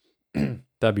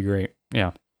 That'd be great.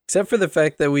 Yeah. Except for the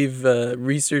fact that we've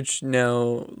researched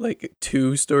now like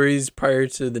 2 stories prior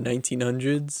to the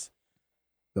 1900s.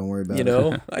 Don't worry about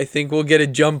it. I think we'll get a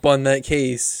jump on that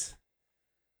case.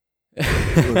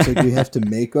 Looks like we have to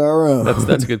make our own.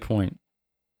 That's a good point.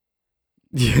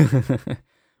 Yeah.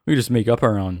 We just make up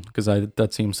our own because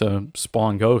that seems to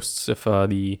spawn ghosts if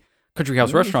the Country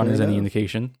House Yeah, restaurant fair is any enough.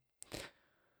 indication.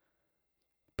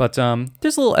 But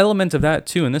there's a little element of that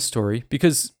too in this story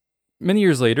because many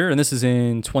years later, and this is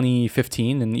in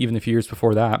 2015 and even a few years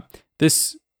before that,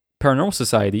 this Paranormal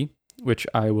Society, which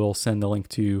I will send a link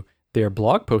to their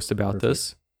blog post about Perfect.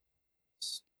 this,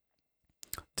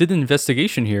 did an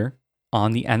investigation here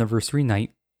on the anniversary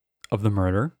night of the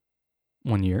murder,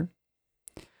 1 year.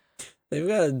 They've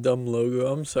got a dumb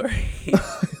logo. I'm sorry.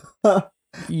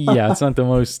 Yeah, it's not the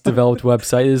most developed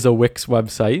website. It is a Wix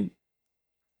website.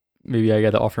 Maybe I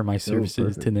got to offer my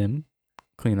services to perfect. them,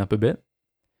 clean up a bit.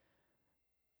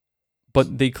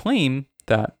 But they claim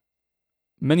that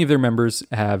many of their members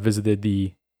have visited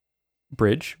the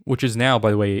bridge, which is now,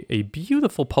 by the way, a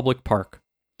beautiful public park.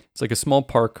 It's like a small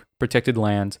park, protected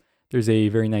land. There's a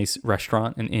very nice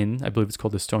restaurant, an inn. I believe it's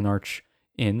called the Stone Arch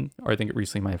Inn, or I think it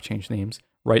recently might have changed names,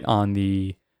 right on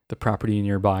the property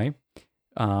nearby.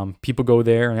 People go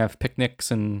there and have picnics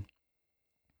and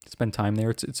spend time there.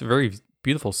 It's a very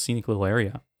beautiful, scenic little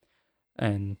area.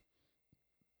 And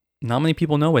not many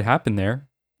people know what happened there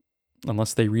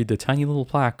unless they read the tiny little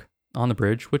plaque on the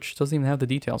bridge, which doesn't even have the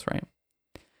details right.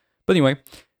 But anyway,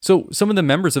 so some of the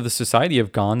members of the society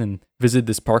have gone and visited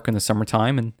this park in the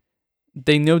summertime, and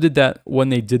they noted that when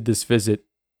they did this visit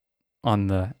on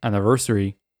the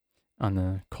anniversary, on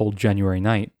the cold January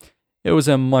night, it was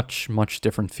a much, much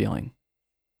different feeling.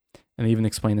 And they even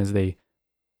explain as they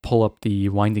pull up the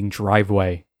winding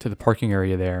driveway to the parking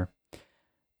area there,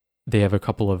 they have a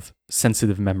couple of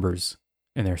sensitive members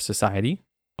in their society,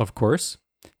 of course,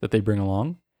 that they bring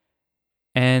along.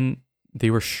 And they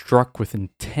were struck with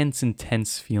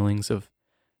intense feelings of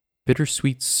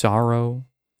bittersweet sorrow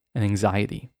and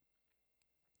anxiety.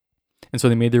 And so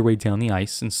they made their way down the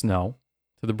ice and snow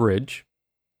to the bridge.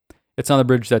 It's not a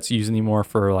bridge that's used anymore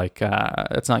for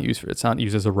it's not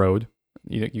used as a road.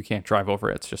 You can't drive over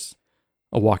it. It's just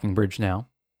a walking bridge now.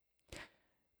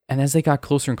 And as they got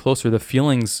closer and closer, the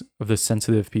feelings of the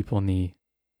sensitive people in the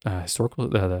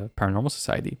the Paranormal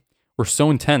Society were so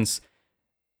intense.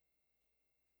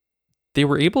 They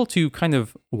were able to kind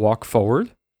of walk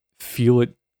forward, feel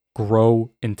it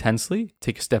grow intensely,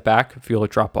 take a step back, feel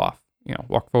it drop off.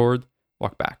 Walk forward,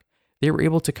 walk back. They were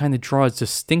able to kind of draw a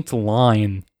distinct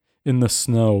line in the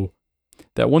snow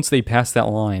that once they passed that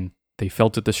line, they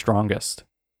felt it the strongest.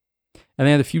 And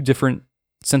they had a few different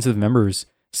sensitive members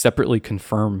separately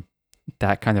confirm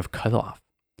that kind of cutoff,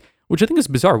 which I think is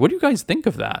bizarre. What do you guys think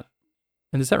of that?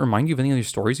 And does that remind you of any other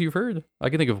stories you've heard? I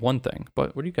can think of one thing,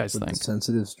 but what do you guys With think? the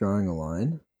sensitives drawing a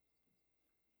line.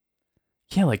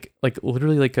 Yeah, like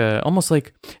literally like almost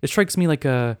like it strikes me like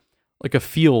a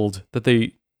field that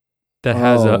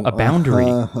has a boundary,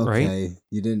 okay. right?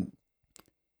 You didn't.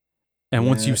 And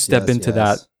once you Yes, step yes, into yes.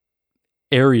 that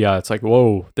area, it's like,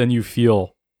 whoa, then you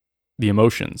feel the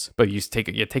emotions, but you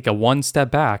take a one step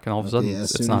back, and all of a sudden Yeah,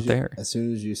 it's not there. As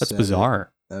soon as you That's said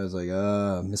bizarre. it, I was like,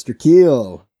 Mr.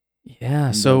 Keel. Yeah.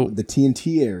 In So the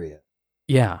TNT area.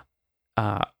 yeah,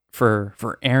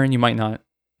 for Aaron, you might not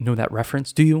know that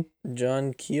reference, do you?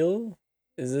 John Keel?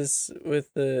 Is this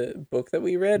with the book that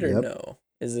we read, or Yep. no?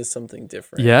 Is this something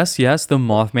different? Yes, the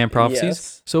Mothman prophecies.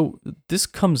 Yes. So this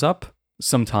comes up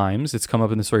sometimes. It's come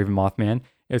up in the story of Mothman.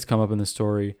 It's come up in the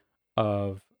story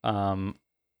of how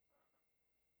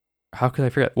could I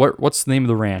forget? What's the name of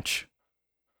the ranch?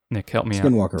 Nick, help me out.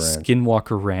 Skinwalker Ranch.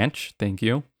 Skinwalker Ranch. Thank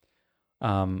you.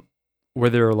 Where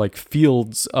there are like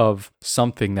fields of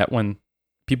something that when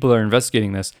people that are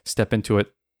investigating this step into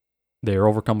it, they are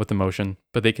overcome with emotion,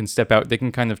 but they can step out. They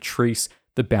can kind of trace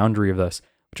the boundary of this,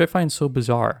 which I find so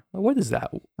bizarre. What is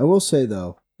that? I will say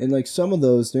though, in like some of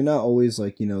those, they're not always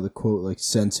like, the quote, like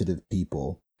sensitive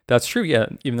people. That's true. Yeah,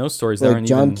 even those stories Like aren't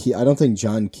John even. Keel, I don't think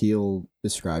John Keel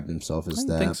described himself as I don't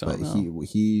that, think so, but no.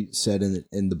 he said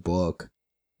in the book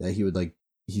that he would like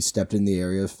he stepped in the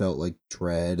area, felt like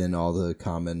dread and all the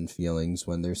common feelings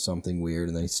when there's something weird,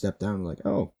 and then he stepped down and like,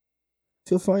 oh, I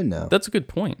feel fine now. That's a good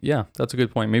point. Yeah, that's a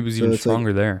good point. Maybe it was So even it's like-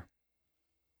 stronger there.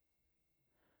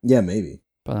 Yeah, maybe.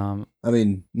 But I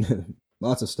mean,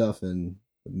 lots of stuff in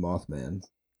Mothman.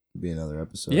 Could be another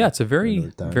episode. yeah, it's a for very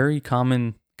another time. very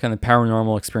common kind of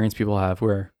paranormal experience people have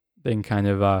where they can kind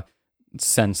of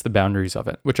sense the boundaries of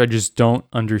it, which I just don't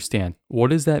understand. What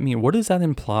does that mean? What does that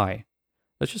imply?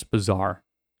 That's just bizarre.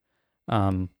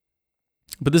 But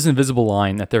this invisible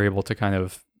line that they're able to kind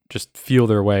of just feel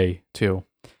their way to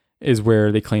is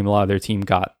where they claim a lot of their team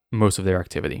got most of their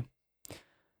activity.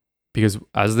 Because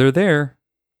as they're there,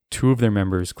 2 of their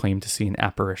members claim to see an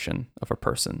apparition of a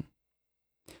person.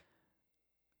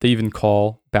 They even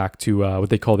call back to what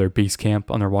they call their base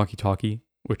camp on their walkie-talkie,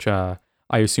 which I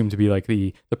assume to be like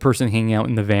the person hanging out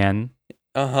in the van.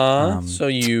 So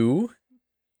you.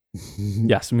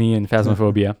 Yes, me and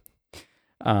Phasmophobia.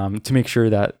 To make sure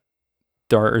that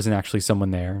there isn't actually someone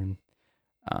there. And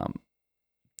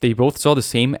they both saw the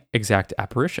same exact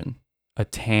apparition, a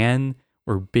tan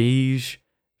or beige,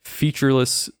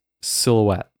 featureless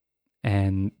silhouette.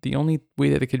 And the only way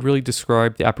that they could really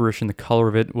describe the apparition, the color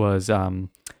of it, was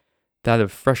that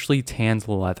of freshly tanned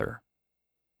leather.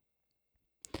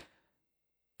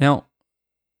 Now,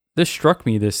 this struck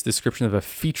me, this description of a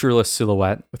featureless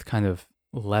silhouette with kind of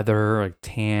leather, like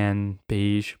tan,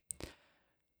 beige.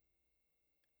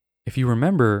 If you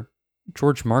remember,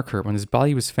 George Marker, when his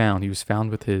body was found, he was found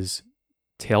with his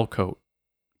tailcoat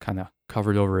kind of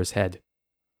covered over his head,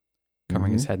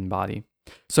 covering his head and body.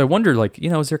 So I wondered, like,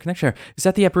 is there a connection there? Is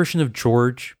that the apparition of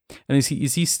George? And is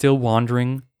he still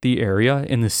wandering the area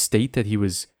in the state that he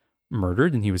was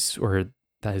murdered and or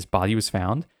that his body was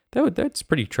found? That's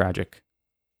pretty tragic.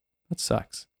 That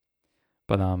sucks.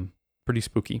 But pretty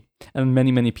spooky. And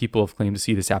many, many people have claimed to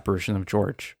see this apparition of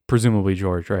George, presumably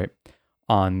George, right?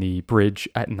 On the bridge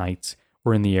at night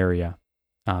or in the area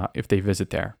if they visit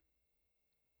there.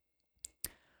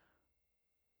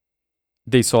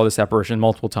 They saw this apparition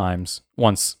multiple times.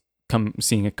 Once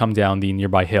seeing it come down the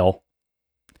nearby hill,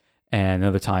 and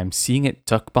another time seeing it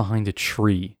duck behind a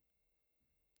tree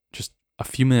just a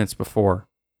few minutes before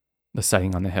the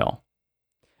sighting on the hill.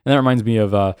 And that reminds me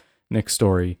of Nick's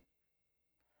story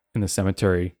in the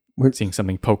cemetery, seeing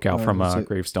something poke out from a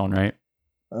gravestone, right?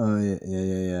 Oh,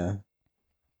 yeah.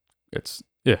 It's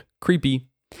creepy.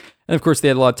 And of course, they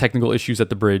had a lot of technical issues at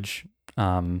the bridge.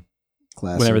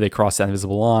 Whenever they crossed that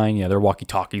invisible line, their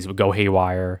walkie-talkies would go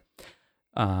haywire.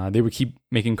 They would keep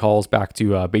making calls back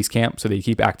to base camp, so they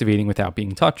keep activating without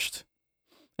being touched.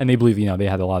 And they believe, they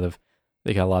got a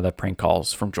lot of prank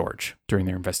calls from George during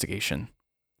their investigation.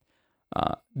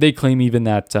 They claim even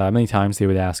that many times they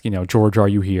would ask, George, are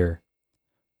you here?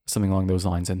 Something along those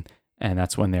lines, and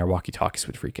that's when their walkie-talkies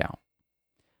would freak out.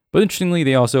 But interestingly,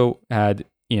 they also had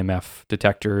EMF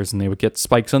detectors, and they would get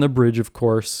spikes on the bridge, of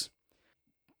course.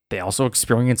 They also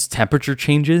experienced temperature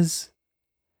changes,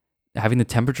 having the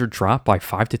temperature drop by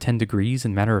 5 to 10 degrees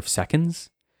in a matter of seconds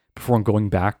before going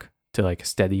back to like a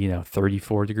steady,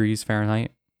 34 degrees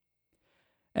Fahrenheit.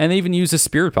 And they even used a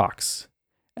spirit box.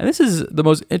 And this is the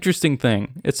most interesting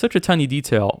thing. It's such a tiny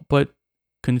detail, but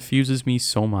confuses me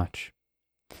so much.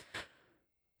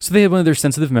 So they had one of their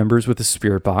sensitive members with a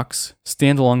spirit box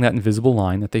stand along that invisible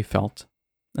line that they felt.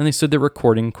 And they stood there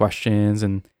recording questions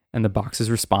and the box's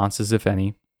responses, if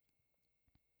any.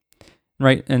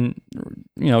 Right, and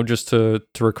just to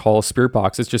recall a spirit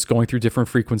box, it's just going through different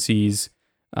frequencies,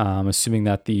 assuming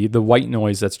that the white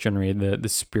noise that's generated, the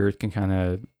spirit can kind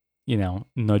of,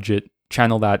 nudge it,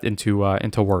 channel that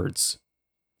into words.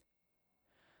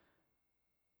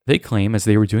 they claim as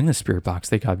they were doing the spirit box,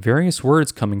 they got various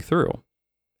words coming through.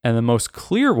 And the most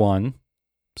clear one,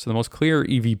 so the most clear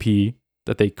EVP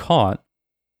that they caught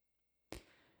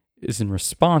is in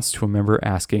response to a member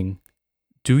asking,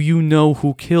 "Do you know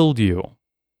who killed you?"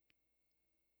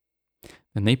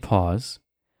 And they pause,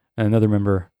 and another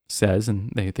member says,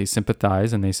 and they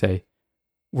sympathize, and they say,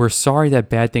 "We're sorry that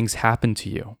bad things happened to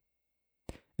you."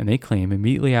 And they claim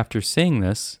immediately after saying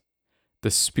this,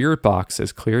 the spirit box,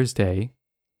 as clear as day,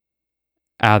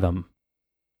 Adam.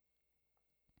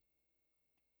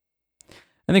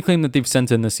 And they claim that they've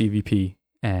sent in this EVP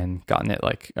and gotten it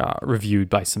reviewed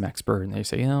by some expert, and they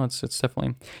say, it's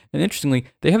definitely. And interestingly,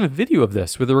 they have a video of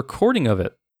this with a recording of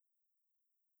it.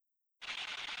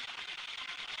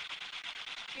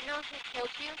 Do you know who killed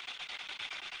you?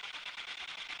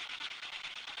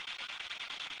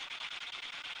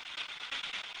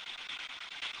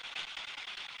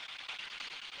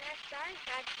 Yeah, sorry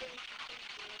bad things happened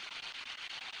to you.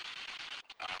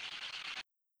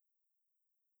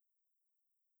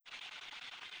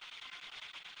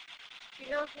 Do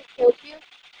you know who killed you?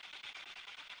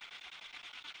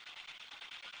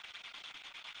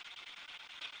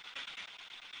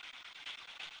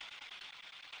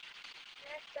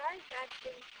 Yeah, sorry bad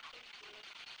things happened to you.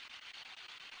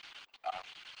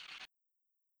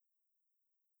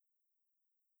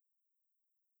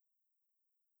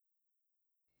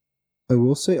 I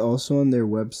will say also on their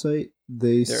website,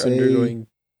 they They're say undergoing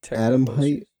Adam technical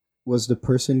Height issues. was the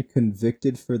person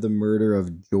convicted for the murder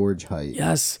of George Height.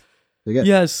 Yes. They got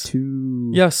Yes.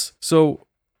 two So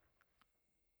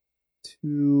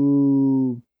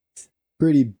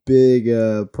pretty big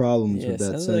problems Yeah, with that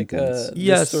sounds sentence. like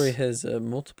Yes. this story has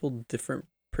multiple different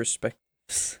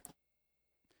perspectives.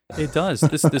 it does.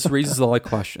 This raises a lot of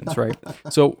questions, right?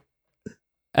 So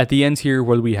at the end here,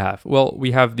 what do we have? Well,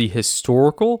 we have the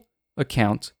historical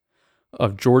account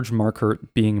of George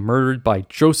Markert being murdered by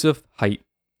Joseph Height,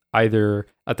 either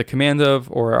at the command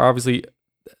of, or obviously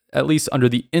at least under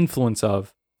the influence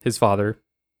of, his father,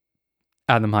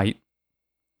 Adam Height.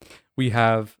 We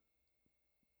have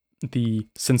the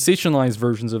sensationalized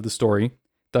versions of the story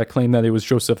that claim that it was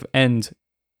Joseph and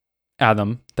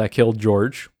Adam that killed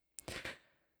George.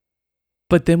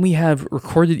 But then we have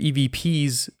recorded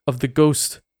EVPs of the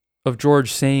ghost of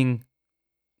George saying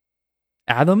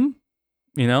Adam,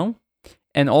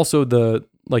 and also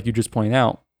like you just pointed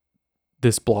out,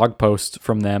 this blog post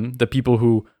from them, the people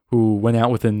who went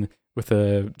out with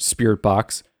a spirit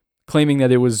box, claiming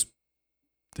that it was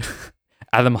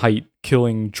Adam Height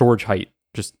killing George Height,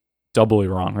 just doubly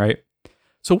wrong, right?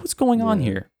 So what's going on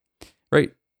here,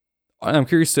 right? I'm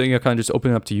curious to kind of just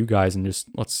open it up to you guys and just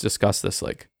let's discuss this.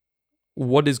 Like,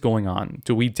 what is going on?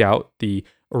 Do we doubt the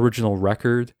original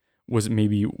record?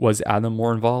 Was Adam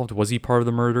more involved? Was he part of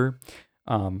the murder?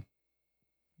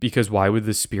 Because why would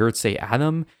the spirit say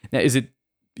Adam? Now, is it,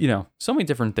 so many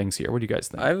different things here. What do you guys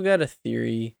think? I've got a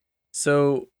theory.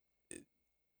 So,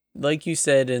 like you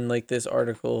said in like this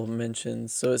article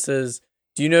mentions, so it says,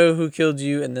 "Do you know who killed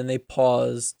you?" And then they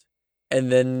paused,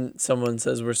 and then someone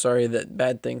says, "We're sorry that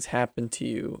bad things happened to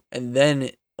you," and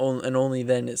then only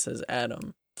then it says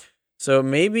Adam. So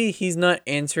maybe he's not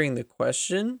answering the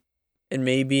question, and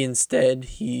maybe instead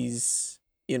he's,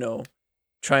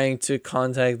 trying to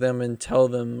contact them and tell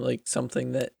them like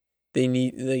something that they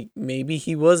need. Like maybe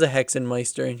he was a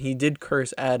Hexenmeister and he did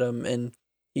curse Adam, and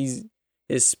his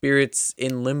spirit's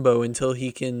in limbo until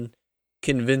he can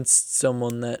convince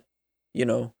someone that,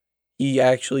 he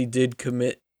actually did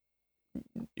commit,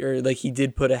 or like he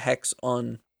did put a hex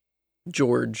on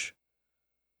George.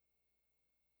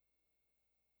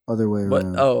 Other way What?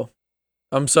 around. Oh,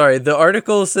 I'm sorry. The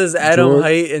article says Adam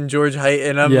Height and George Height,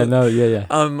 and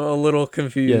I'm a little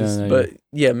confused. But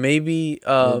yeah, maybe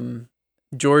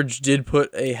George did put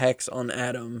a hex on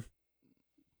Adam.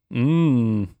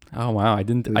 Oh wow! I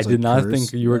did not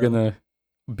think you were gonna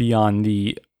be on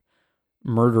the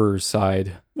murderer's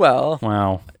side. Well,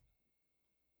 wow.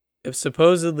 If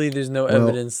supposedly there's no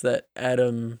evidence that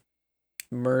Adam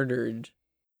murdered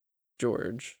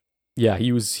George. Yeah,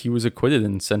 he was acquitted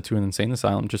and sent to an insane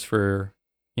asylum just for,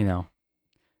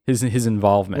 his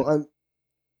involvement. Well,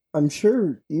 I'm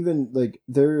sure even like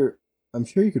I'm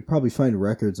sure you could probably find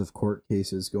records of court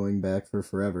cases going back for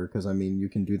forever, because I mean you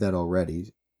can do that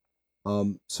already.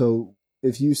 So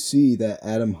if you see that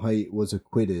Adam Height was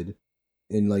acquitted,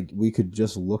 and like we could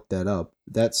just look that up,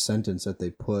 that sentence that they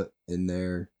put in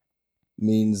there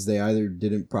means they either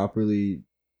didn't properly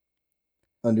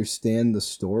understand the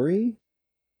story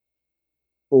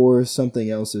or something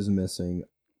else is missing.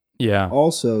 Yeah.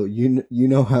 Also, you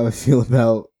know how I feel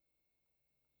about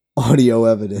audio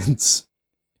evidence.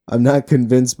 I'm not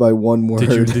convinced by one word.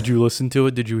 Did you listen to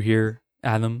it? Did you hear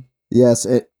Adam? Yes,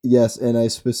 yes, and I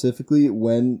specifically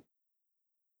when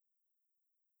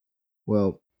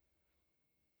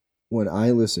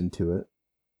I listened to it,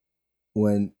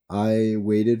 when I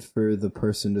waited for the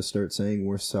person to start saying,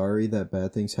 "We're sorry that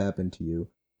bad things happened to you,"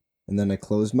 and then I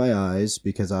closed my eyes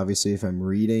because obviously if I'm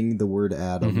reading the word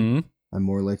Adam, Mm-hmm. I'm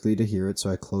more likely to hear it. So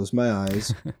I closed my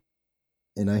eyes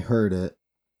and I heard it,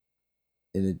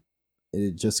 and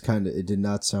it just kind of, it did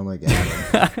not sound like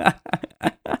Adam.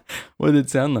 What did it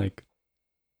sound like?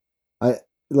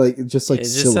 Like just like It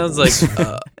just sounds like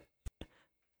syllables.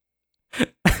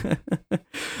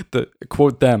 The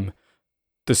quote them.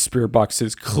 The spirit box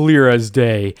is clear as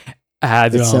day.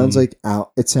 Adam. It sounds like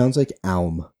It sounds like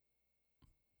Aum.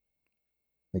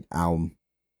 Like Aum.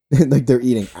 Like they're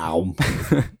eating Aum.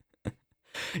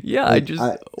 Yeah, Like,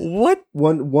 what?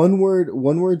 One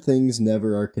word things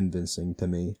never are convincing to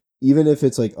me. Even if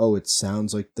it's like, oh, it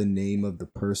sounds like the name of the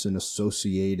person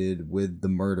associated with the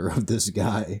murder of this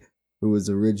guy who was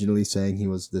originally saying he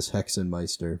was this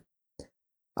Hexenmeister.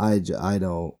 I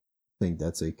don't think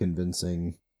that's a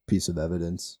convincing piece of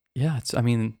evidence. Yeah,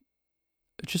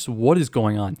 just what is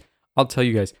going on? I'll tell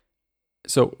you guys.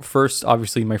 So first,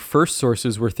 obviously, my first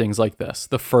sources were things like this.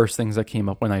 The first things that came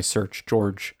up when I searched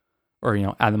George, or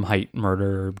Adam Haidt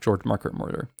murder, or George Markert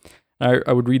murder.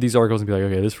 I would read these articles and be like,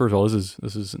 okay, this first of all, this is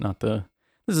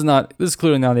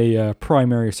clearly not a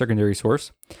primary or secondary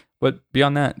source. But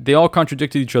beyond that, they all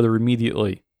contradicted each other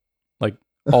immediately, like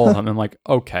all of them. I'm like,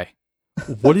 okay,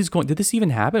 did this even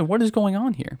happen? What is going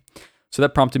on here? So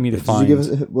that prompted me to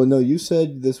find. Well, no, you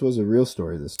said this was a real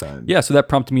story this time. Yeah, so that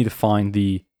prompted me to find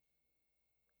the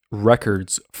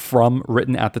records from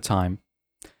written at the time.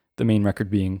 The main record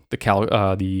being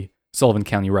the Sullivan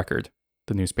County Record,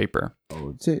 the newspaper.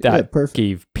 Oh, that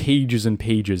gave pages and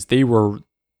pages. They were,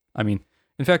 in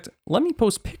fact, let me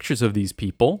post pictures of these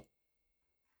people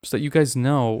so that you guys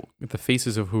know the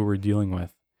faces of who we're dealing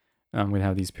with. I'm going to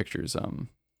have these pictures.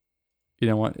 You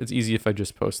know what? It's easy if I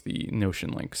just post the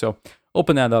Notion link. So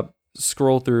open that up,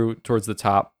 scroll through towards the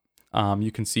top.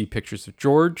 You can see pictures of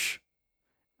George,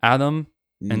 Adam,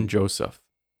 and Joseph.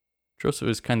 Joseph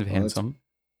is kind of handsome,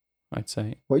 I'd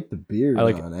say. Quite the beard. I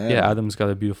like on Adam. Yeah, Adam's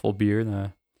got a beautiful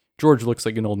beard. George looks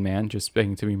like an old man just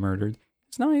begging to be murdered.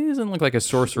 He doesn't look like a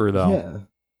sorcerer though. Yeah.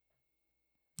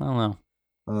 I don't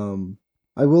know.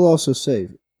 I will also say,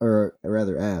 or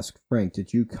rather ask, Frank,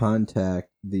 did you contact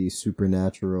the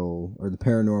Supernatural or the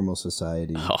Paranormal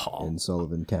Society in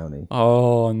Sullivan County?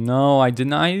 Oh no, I did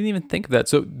not. I didn't even think of that.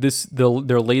 So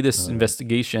their latest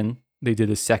investigation, they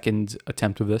did a second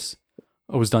attempt of this.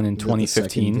 It was done in 2015. The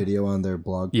second video on their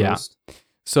blog post.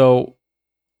 So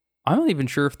I'm not even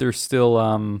sure if they're still.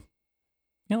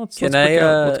 Let's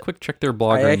quick check their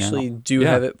blog right now. I actually do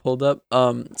have it pulled up.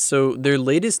 So their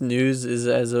latest news is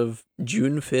as of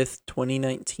June 5th,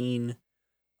 2019.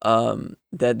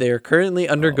 That they are currently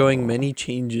undergoing many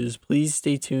changes. Please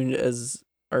stay tuned as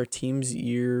our team's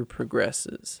year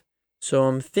progresses. So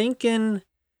I'm thinking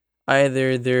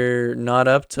either they're not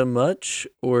up to much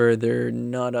or they're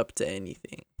not up to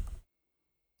anything.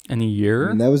 Any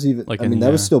year? That was even.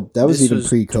 That was even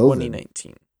pre-COVID.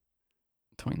 2019.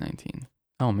 2019.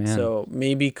 Oh man. So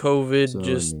maybe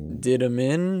COVID did them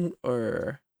in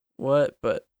or what,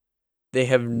 but they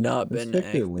have not been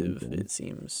active, it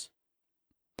seems.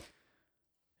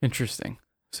 Interesting.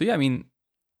 So yeah,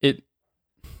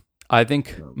 I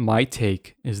think my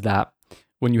take is that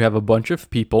when you have a bunch of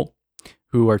people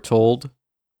who are told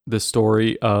the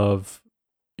story of,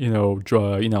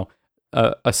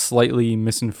 a slightly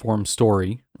misinformed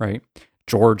story, right?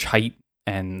 George Haidt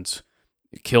and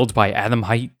killed by Adam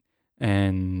Haidt.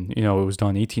 And, it was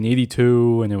done in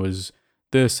 1882 and it was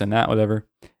this and that, whatever.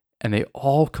 And they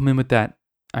all come in with that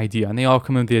idea. And they all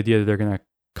come in with the idea that they're going to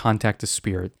contact a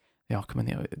spirit. They all come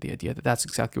in with the idea that that's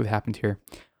exactly what happened here.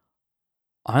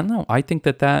 I don't know. I think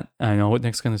that I know what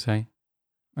Nick's going to say.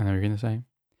 I know what you're going to say.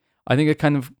 I think it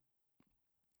kind of,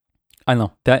 I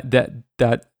don't know,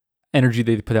 that energy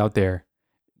they put out there,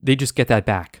 they just get that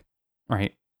back,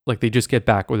 right? Like they just get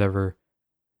back whatever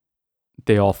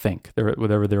they all think,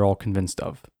 whatever they're all convinced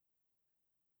of.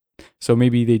 So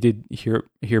maybe they did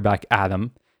hear back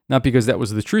Adam, not because that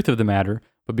was the truth of the matter,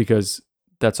 but because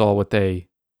that's all what they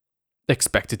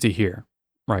expected to hear,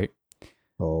 right?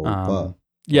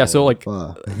 Yeah, so like, you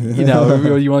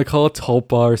want to call it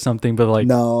tulpa or something, but like,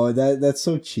 no, that's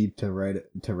so cheap to write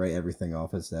everything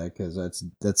off as that, because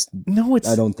that's no,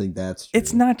 I don't think that's true.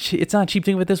 It's not cheap.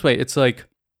 Think of it this way, it's like,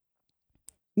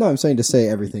 no, I'm saying to say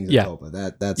everything's a tulpa.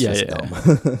 That's just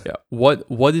dumb. Yeah.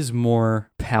 What is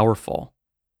more powerful,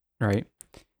 right?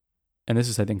 and this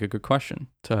is, I think, a good question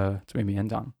to maybe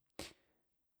end on,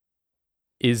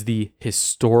 is the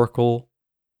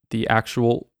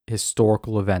actual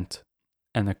historical event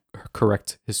and the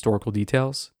correct historical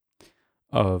details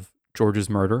of George's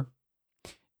murder,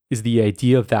 is the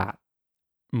idea of that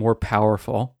more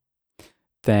powerful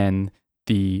than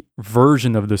the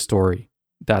version of the story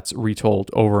that's retold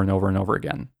over and over and over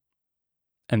again?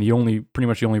 And pretty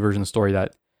much the only version of the story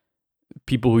that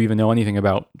people who even know anything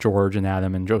about George and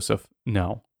Adam and Joseph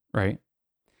know, right?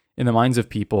 In the minds of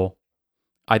people,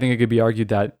 I think it could be argued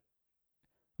that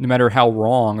no matter how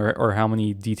wrong or how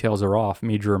many details are off,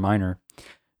 major or minor,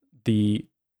 the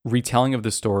retelling of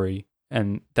the story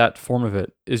and that form of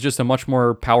it is just a much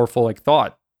more powerful like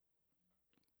thought,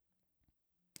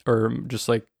 or just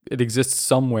like it exists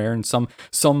somewhere in some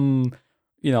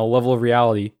level of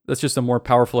reality. That's just a more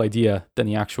powerful idea than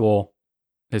the actual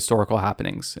historical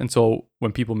happenings. And so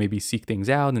when people maybe seek things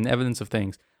out and evidence of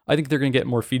things, I think they're going to get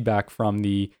more feedback from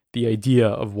the idea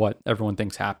of what everyone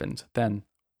thinks happened than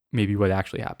maybe what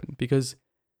actually happened. Because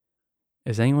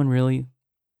is anyone really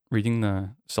reading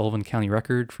the Sullivan County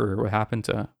Record for what happened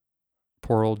to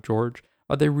poor old George?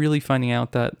 Are they really finding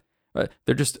out that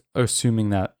they're just assuming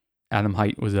that Adam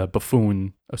Hite was a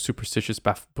buffoon, a superstitious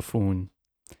buffoon,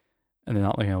 and they're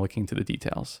not looking into the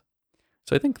details?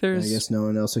 So I think there's... I guess no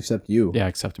one else except you. Yeah,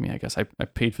 except me, I guess. I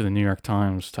paid for the New York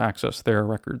Times to access their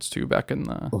records too back in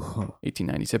the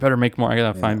 1890s. I better make more. I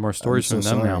gotta find more stories from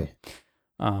them now.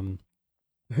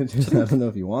 I don't know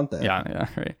if you want that. Yeah,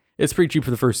 right. It's pretty cheap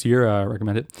for the first year. I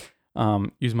recommend it.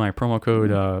 Use my promo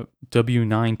code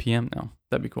W9PM now.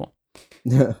 That'd be cool.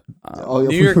 New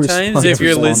York Times, if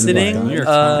you're listening,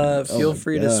 feel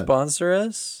free to sponsor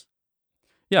us.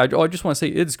 Yeah, I just want to say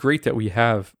it's great that we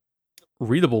have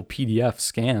readable PDF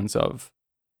scans of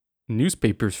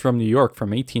newspapers from New York from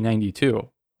 1892.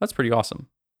 That's pretty awesome.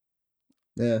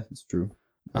 Yeah, it's true.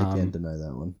 I can't deny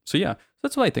that one. So yeah,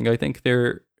 that's what I think. I think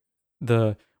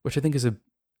which I think is a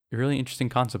really interesting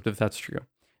concept if that's true.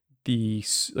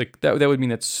 That would mean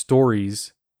that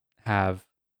stories have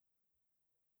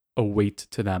a weight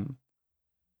to them.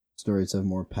 Stories have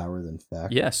more power than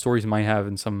facts. Yeah, stories might have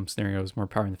in some scenarios more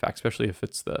power than facts, especially if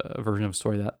it's the version of a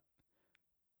story that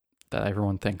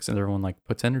everyone thinks and everyone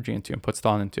puts energy into and puts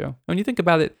thought into. When you think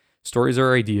about it, stories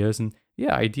are ideas, and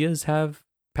yeah, ideas have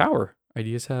power.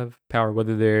 Ideas have power,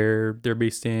 whether they're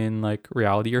based in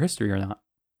reality or history or not.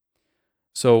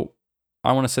 So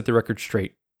I want to set the record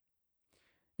straight.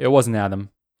 It wasn't Adam.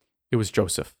 It was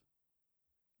Joseph.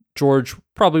 George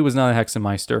probably was not a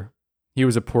Hexenmeister. He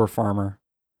was a poor farmer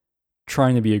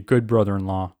trying to be a good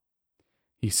brother-in-law.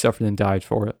 He suffered and died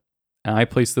for it. And I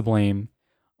place the blame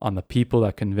on the people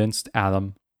that convinced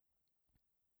Adam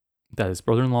that his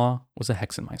brother-in-law was a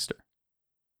Hexenmeister.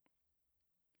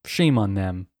 Shame on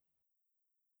them.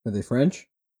 Are they French?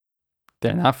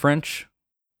 They're not French.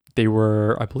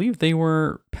 I believe they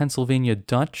were Pennsylvania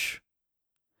Dutch.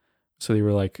 So they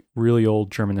were really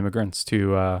old German immigrants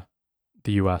to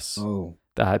the U.S. Oh,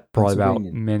 that brought about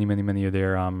many, many, many of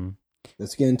their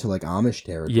let's get into Amish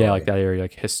territory. Yeah, that area,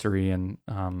 history and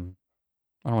I don't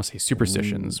want to say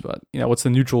superstitions, but what's the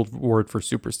neutral word for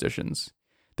superstitions?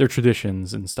 Their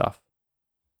traditions and stuff.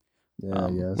 Yeah,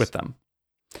 yes. With them.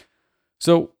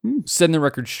 So setting the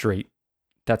record straight,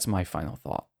 that's my final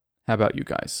thought. How about you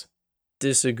guys?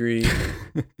 Disagree.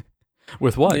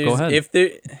 With what? Go ahead.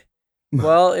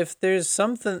 If there's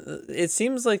something, it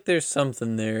seems like there's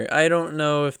something there. I don't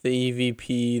know if the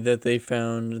EVP that they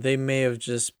found, they may have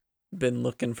just been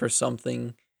looking for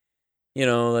something,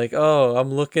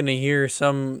 I'm looking to hear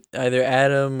either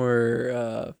Adam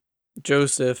or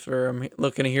Joseph, or I'm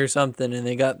looking to hear something, and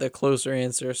they got the closer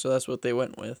answer, so that's what they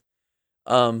went with.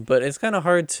 But it's kind of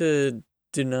hard to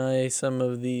deny some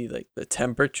of the the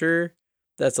temperature.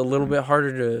 That's a little bit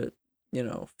harder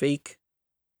to fake.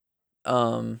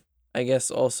 I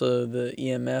guess also the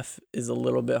EMF is a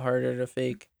little bit harder to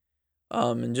fake.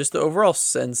 And just the overall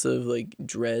sense of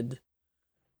dread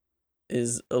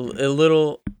is a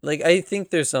little I think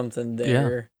there's something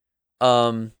there.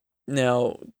 Yeah.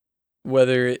 Now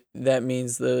whether that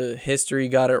means the history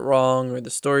got it wrong or the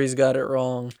stories got it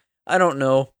wrong, I don't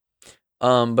know.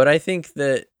 But I think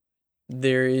that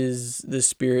there is the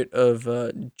spirit of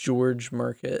George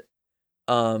Market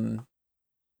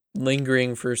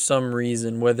lingering for some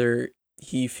reason, whether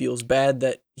he feels bad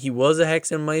that he was a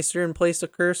Hexenmeister and placed a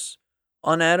curse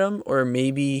on Adam, or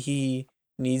maybe he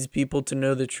needs people to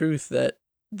know the truth that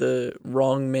the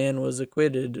wrong man was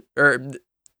acquitted, the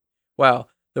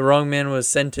wrong man was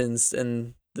sentenced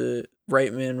and the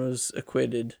right man was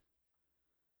acquitted.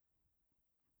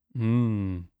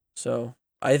 So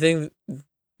I think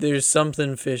there's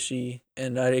something fishy,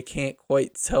 and I can't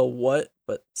quite tell what,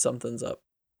 but something's up.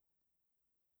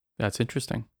 That's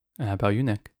interesting. And how about you,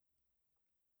 Nick?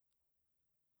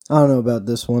 I don't know about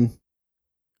this one.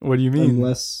 What do you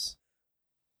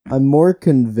I'm more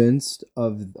convinced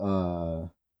of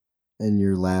in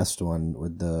your last one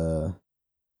with the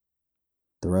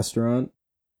restaurant.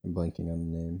 I'm blanking on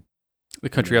the name. The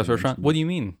country house restaurant? What do you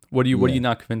mean? What are you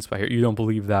not convinced by here? You don't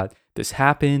believe that this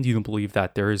happened? You don't believe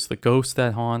that there is the ghost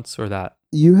that haunts or that?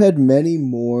 You had many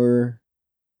more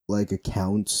like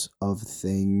accounts of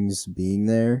things being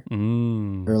there.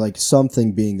 Or like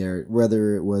something being there,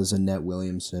 whether it was Annette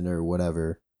Williamson or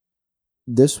whatever.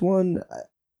 This one,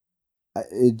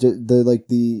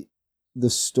 the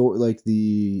story, like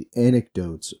the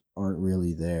anecdotes aren't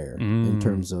really there in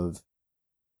terms of.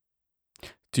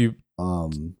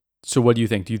 So what do you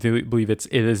think? Do you believe it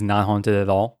is not haunted at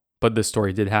all, but this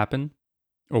story did happen,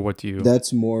 or what do you?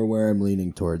 That's more where I'm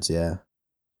leaning towards. Yeah,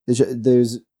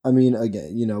 I mean,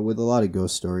 again, with a lot of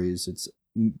ghost stories, it's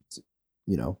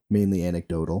mainly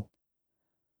anecdotal.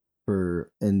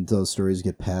 And those stories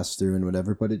get passed through and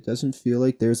whatever, but it doesn't feel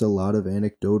like there's a lot of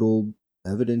anecdotal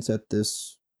evidence at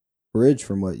this bridge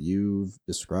from what you've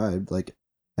described. Like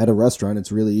at a restaurant,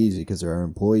 it's really easy because there are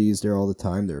employees there all the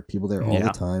time. There are people there all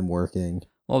the time working.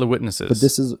 All the witnesses. But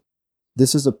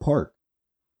this is a park,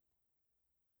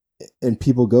 and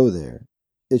people go there.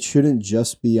 It shouldn't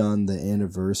just be on the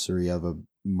anniversary of a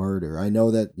murder. I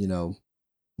know that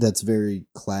that's very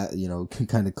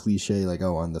kind of cliche, like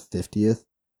on the 50th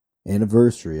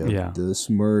anniversary of this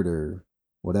murder,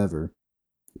 whatever.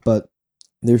 But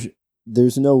there's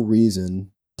no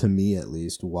reason, to me at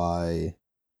least, why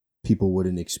people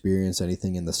wouldn't experience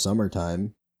anything in the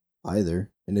summertime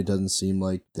either. And it doesn't seem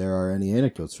like there are any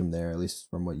anecdotes from there, at least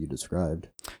from what you described.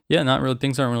 Yeah, not really.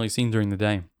 Things aren't really seen during the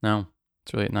day. No,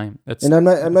 it's really at night. And I'm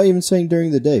not even saying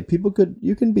during the day.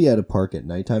 You can be at a park at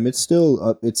nighttime. It's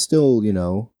still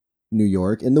New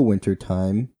York in the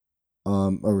wintertime.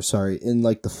 In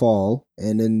like the fall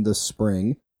and in the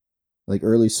spring, like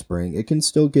early spring, it can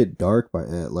still get dark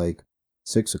at like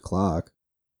 6:00.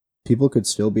 People could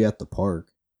still be at the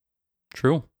park.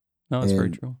 True. No, that's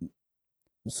very true.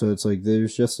 So it's like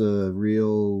there's just a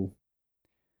real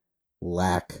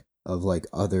lack of like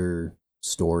other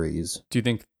stories. Do you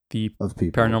think the of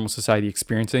people. Paranormal Society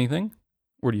experienced anything?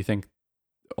 Or do you think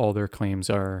all their claims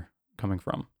are coming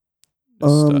from?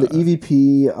 The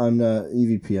EVP,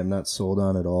 I'm not sold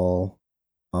on at all.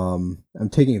 I'm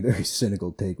taking a very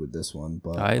cynical take with this one,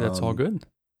 but that's all good.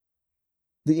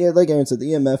 Like Aaron said,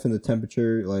 the EMF and the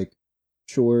temperature, like,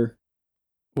 sure.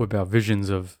 What about visions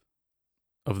of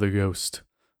the ghost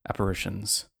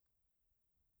apparitions?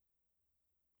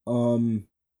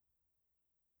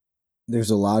 There's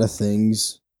a lot of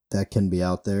things that can be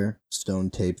out there.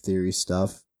 Stone tape theory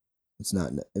stuff.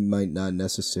 It might not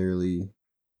necessarily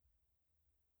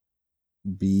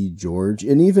be George,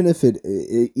 and even if it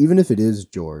is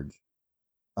George,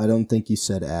 I don't think he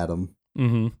said Adam.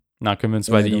 Not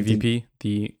convinced by the EVP,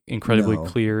 the incredibly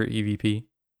clear EVP.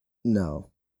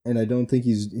 No, and I don't think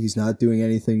he's not doing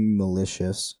anything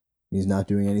malicious. He's not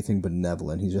doing anything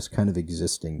benevolent. He's just kind of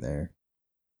existing there.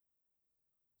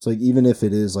 It's like, even if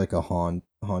it is like a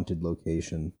haunted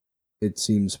location, it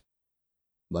seems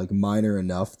like minor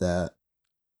enough that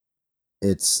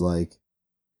it's like,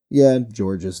 yeah,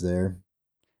 George is there.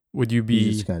 Would you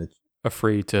be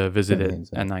afraid to visit it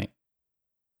at night?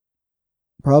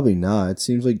 Probably not. It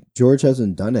seems like George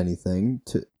hasn't done anything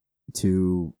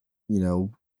to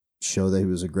show that he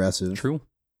was aggressive. True.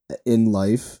 In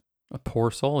life. A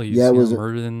poor soul. He's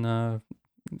murdered in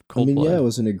cold blood. Yeah, it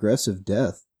was an aggressive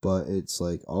death, but it's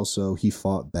like also he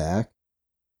fought back.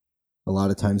 A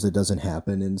lot of times it doesn't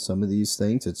happen in some of these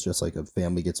things. It's just like a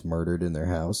family gets murdered in their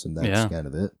house, and that's kind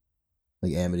of it.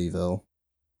 Like Amityville.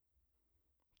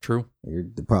 True. There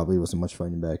probably wasn't much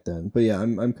fighting back then. But yeah,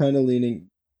 I'm kind of leaning.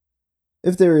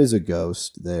 If there is a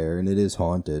ghost there and it is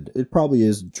haunted, it probably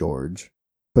is George.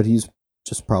 But he's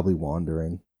just probably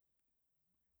wandering.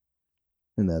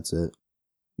 And that's it.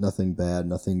 Nothing bad,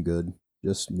 nothing good.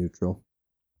 Just neutral.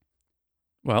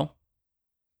 Well,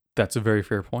 that's a very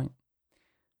fair point.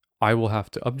 I will have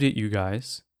to update you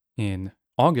guys in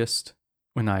August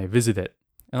when I visit it.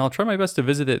 And I'll try my best to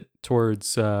visit it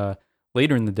towards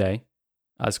later in the day,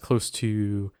 as close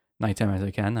to nighttime as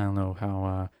I can. I don't know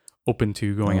how open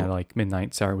to going at like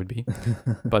midnight Sarah would be,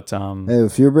 but hey,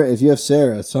 if you have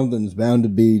Sarah, something's bound to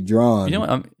be drawn. You know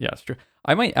what? Yeah, it's true.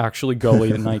 I might actually go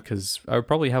late at night because I would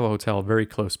probably have a hotel very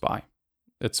close by.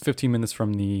 It's 15 minutes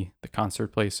from the concert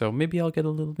place, so maybe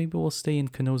we'll stay in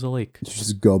Canosa Lake.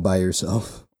 Just go by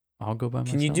yourself. I'll go by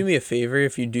myself. Can you do me a favor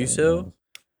if you do so?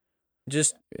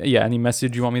 Just Yeah, any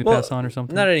message you want me to pass on or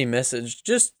something? not any message.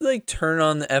 Just like turn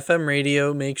on the FM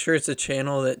radio. Make sure it's a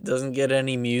channel that doesn't get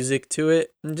any music to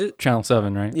it. And just, Channel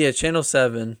 7, right? yeah, channel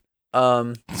 7.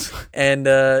 And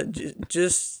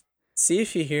just see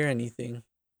if you hear anything.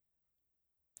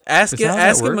 Ask Is that how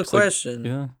that him a works? Like, question.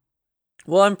 yeah.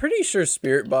 Well, I'm pretty sure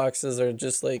spirit boxes are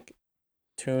just like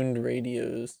tuned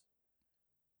radios.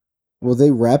 Well,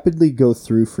 they rapidly go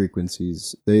through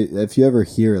frequencies. If you ever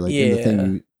hear like in the thing Yeah.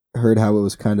 you heard how it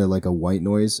was kind of like a white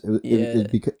noise.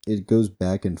 It goes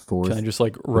back and forth. Can I just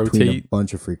like between a rotate?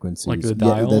 bunch of frequencies? like the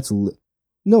Yeah, dial?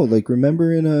 no, like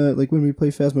remember in like when we play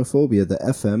Phasmophobia, the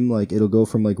FM like it'll go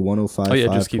from like 105.5 Oh, yeah,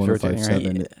 it just to keeps rotating, right?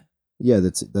 105.7. Yeah. Yeah,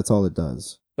 that's all it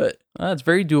does. But That's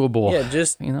very doable. yeah,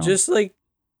 just you know? just like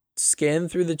scan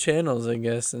through the channels, I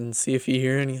guess, and see if you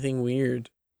hear anything weird.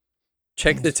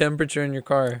 Check the temperature in your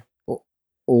car.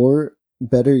 Or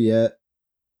better yet,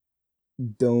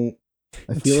 don't.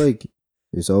 I feel like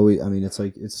there's always. I mean, it's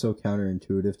like it's so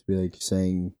counterintuitive to be like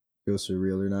saying ghosts are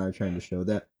real or not, or trying to show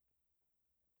that.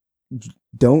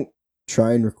 Don't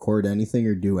try and record anything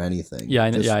or do anything. Yeah,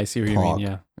 Just I see what you talk.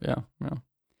 mean. Yeah.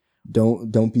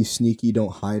 Don't be sneaky.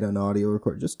 Don't hide on audio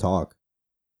record. Just talk.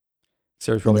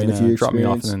 Sarah's And probably then if gonna you drop me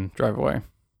off and experience- then drive away.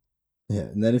 Yeah,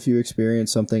 and then if you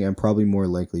experience something, I'm probably more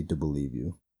likely to believe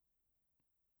you.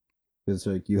 Because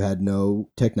like you had no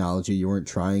technology, you weren't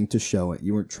trying to show it,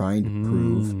 you weren't trying to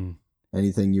prove Mm.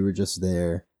 anything. You were just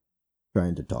there,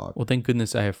 trying to talk. Well, thank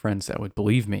goodness I have friends that would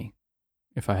believe me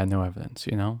if I had no evidence,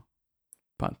 you know?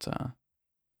 But,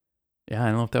 yeah, I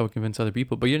don't know if that would convince other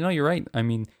people. But, you're right. I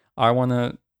mean, I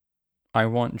want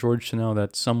George to know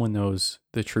that someone knows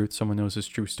the truth. Someone knows his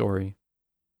true story.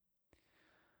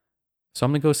 So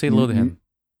I'm going to go say hello to him.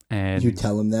 And You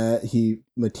tell him that, he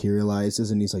materializes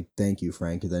and he's like, "Thank you,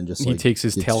 Frank." And then just he like takes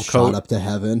his gets tailcoat shot up to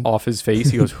heaven. off his face.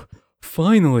 He goes,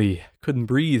 finally, couldn't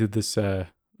breathe with this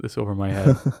over my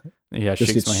head. Yeah,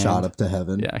 Just shakes gets my shot hand. up to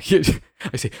heaven. Yeah,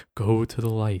 I say, go to the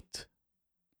light.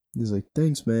 He's like,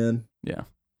 "Thanks, man." Yeah.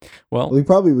 Well, Well, he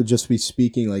probably would just be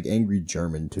speaking like angry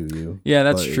German to you. yeah,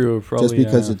 that's but true. Probably just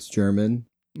because it's German.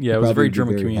 yeah, it was a probably very be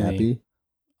German community. Happy.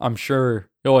 I'm sure.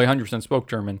 Oh, I 100% spoke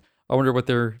German. I wonder what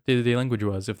their day-to-day language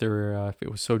was. If if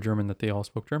it was so German that they all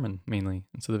spoke German mainly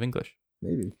instead of English.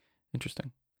 Maybe.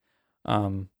 Interesting.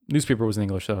 Newspaper was in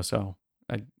English though, so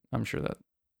I'm sure that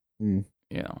Mm.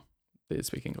 they did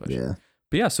speak English. Yeah.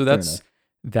 But yeah, so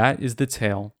that is the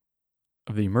tale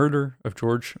of the murder of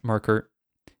George Markert.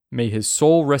 May his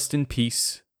soul rest in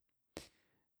peace.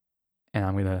 And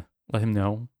I'm gonna let him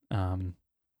know.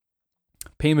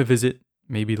 Pay him a visit.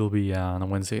 Maybe it'll be on a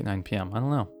Wednesday at 9 p.m. I don't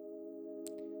know.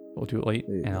 We'll do it late,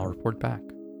 There you and go. I'll report back.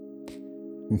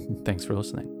 Thanks for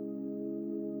listening.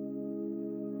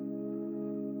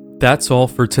 That's all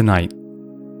for tonight.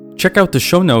 Check out the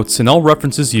show notes and all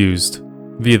references used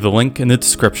via the link in the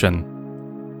description.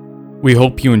 We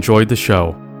hope you enjoyed the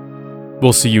show.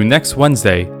 We'll see you next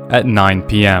Wednesday at 9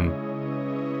 p.m.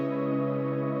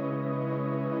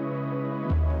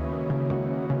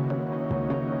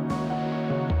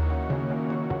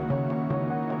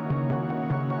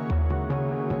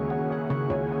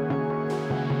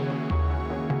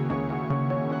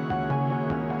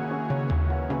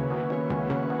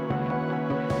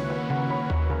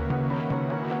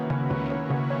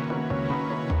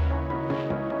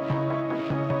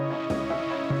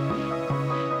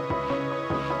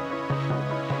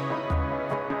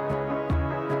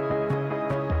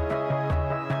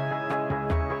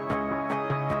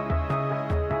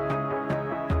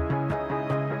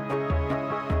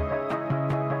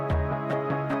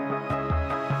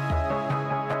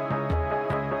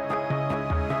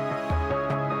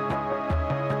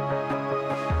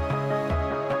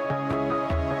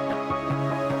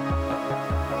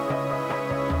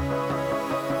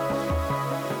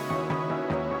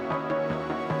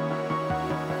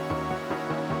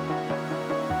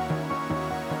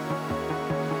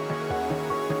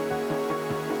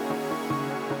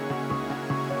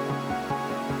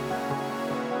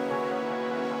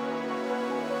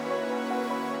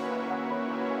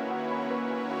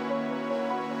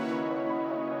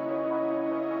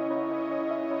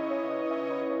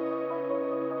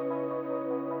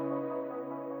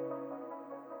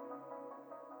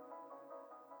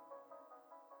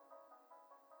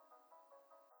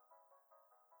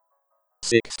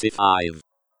 $65,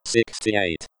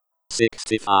 $68,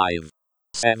 $65,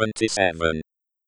 $77.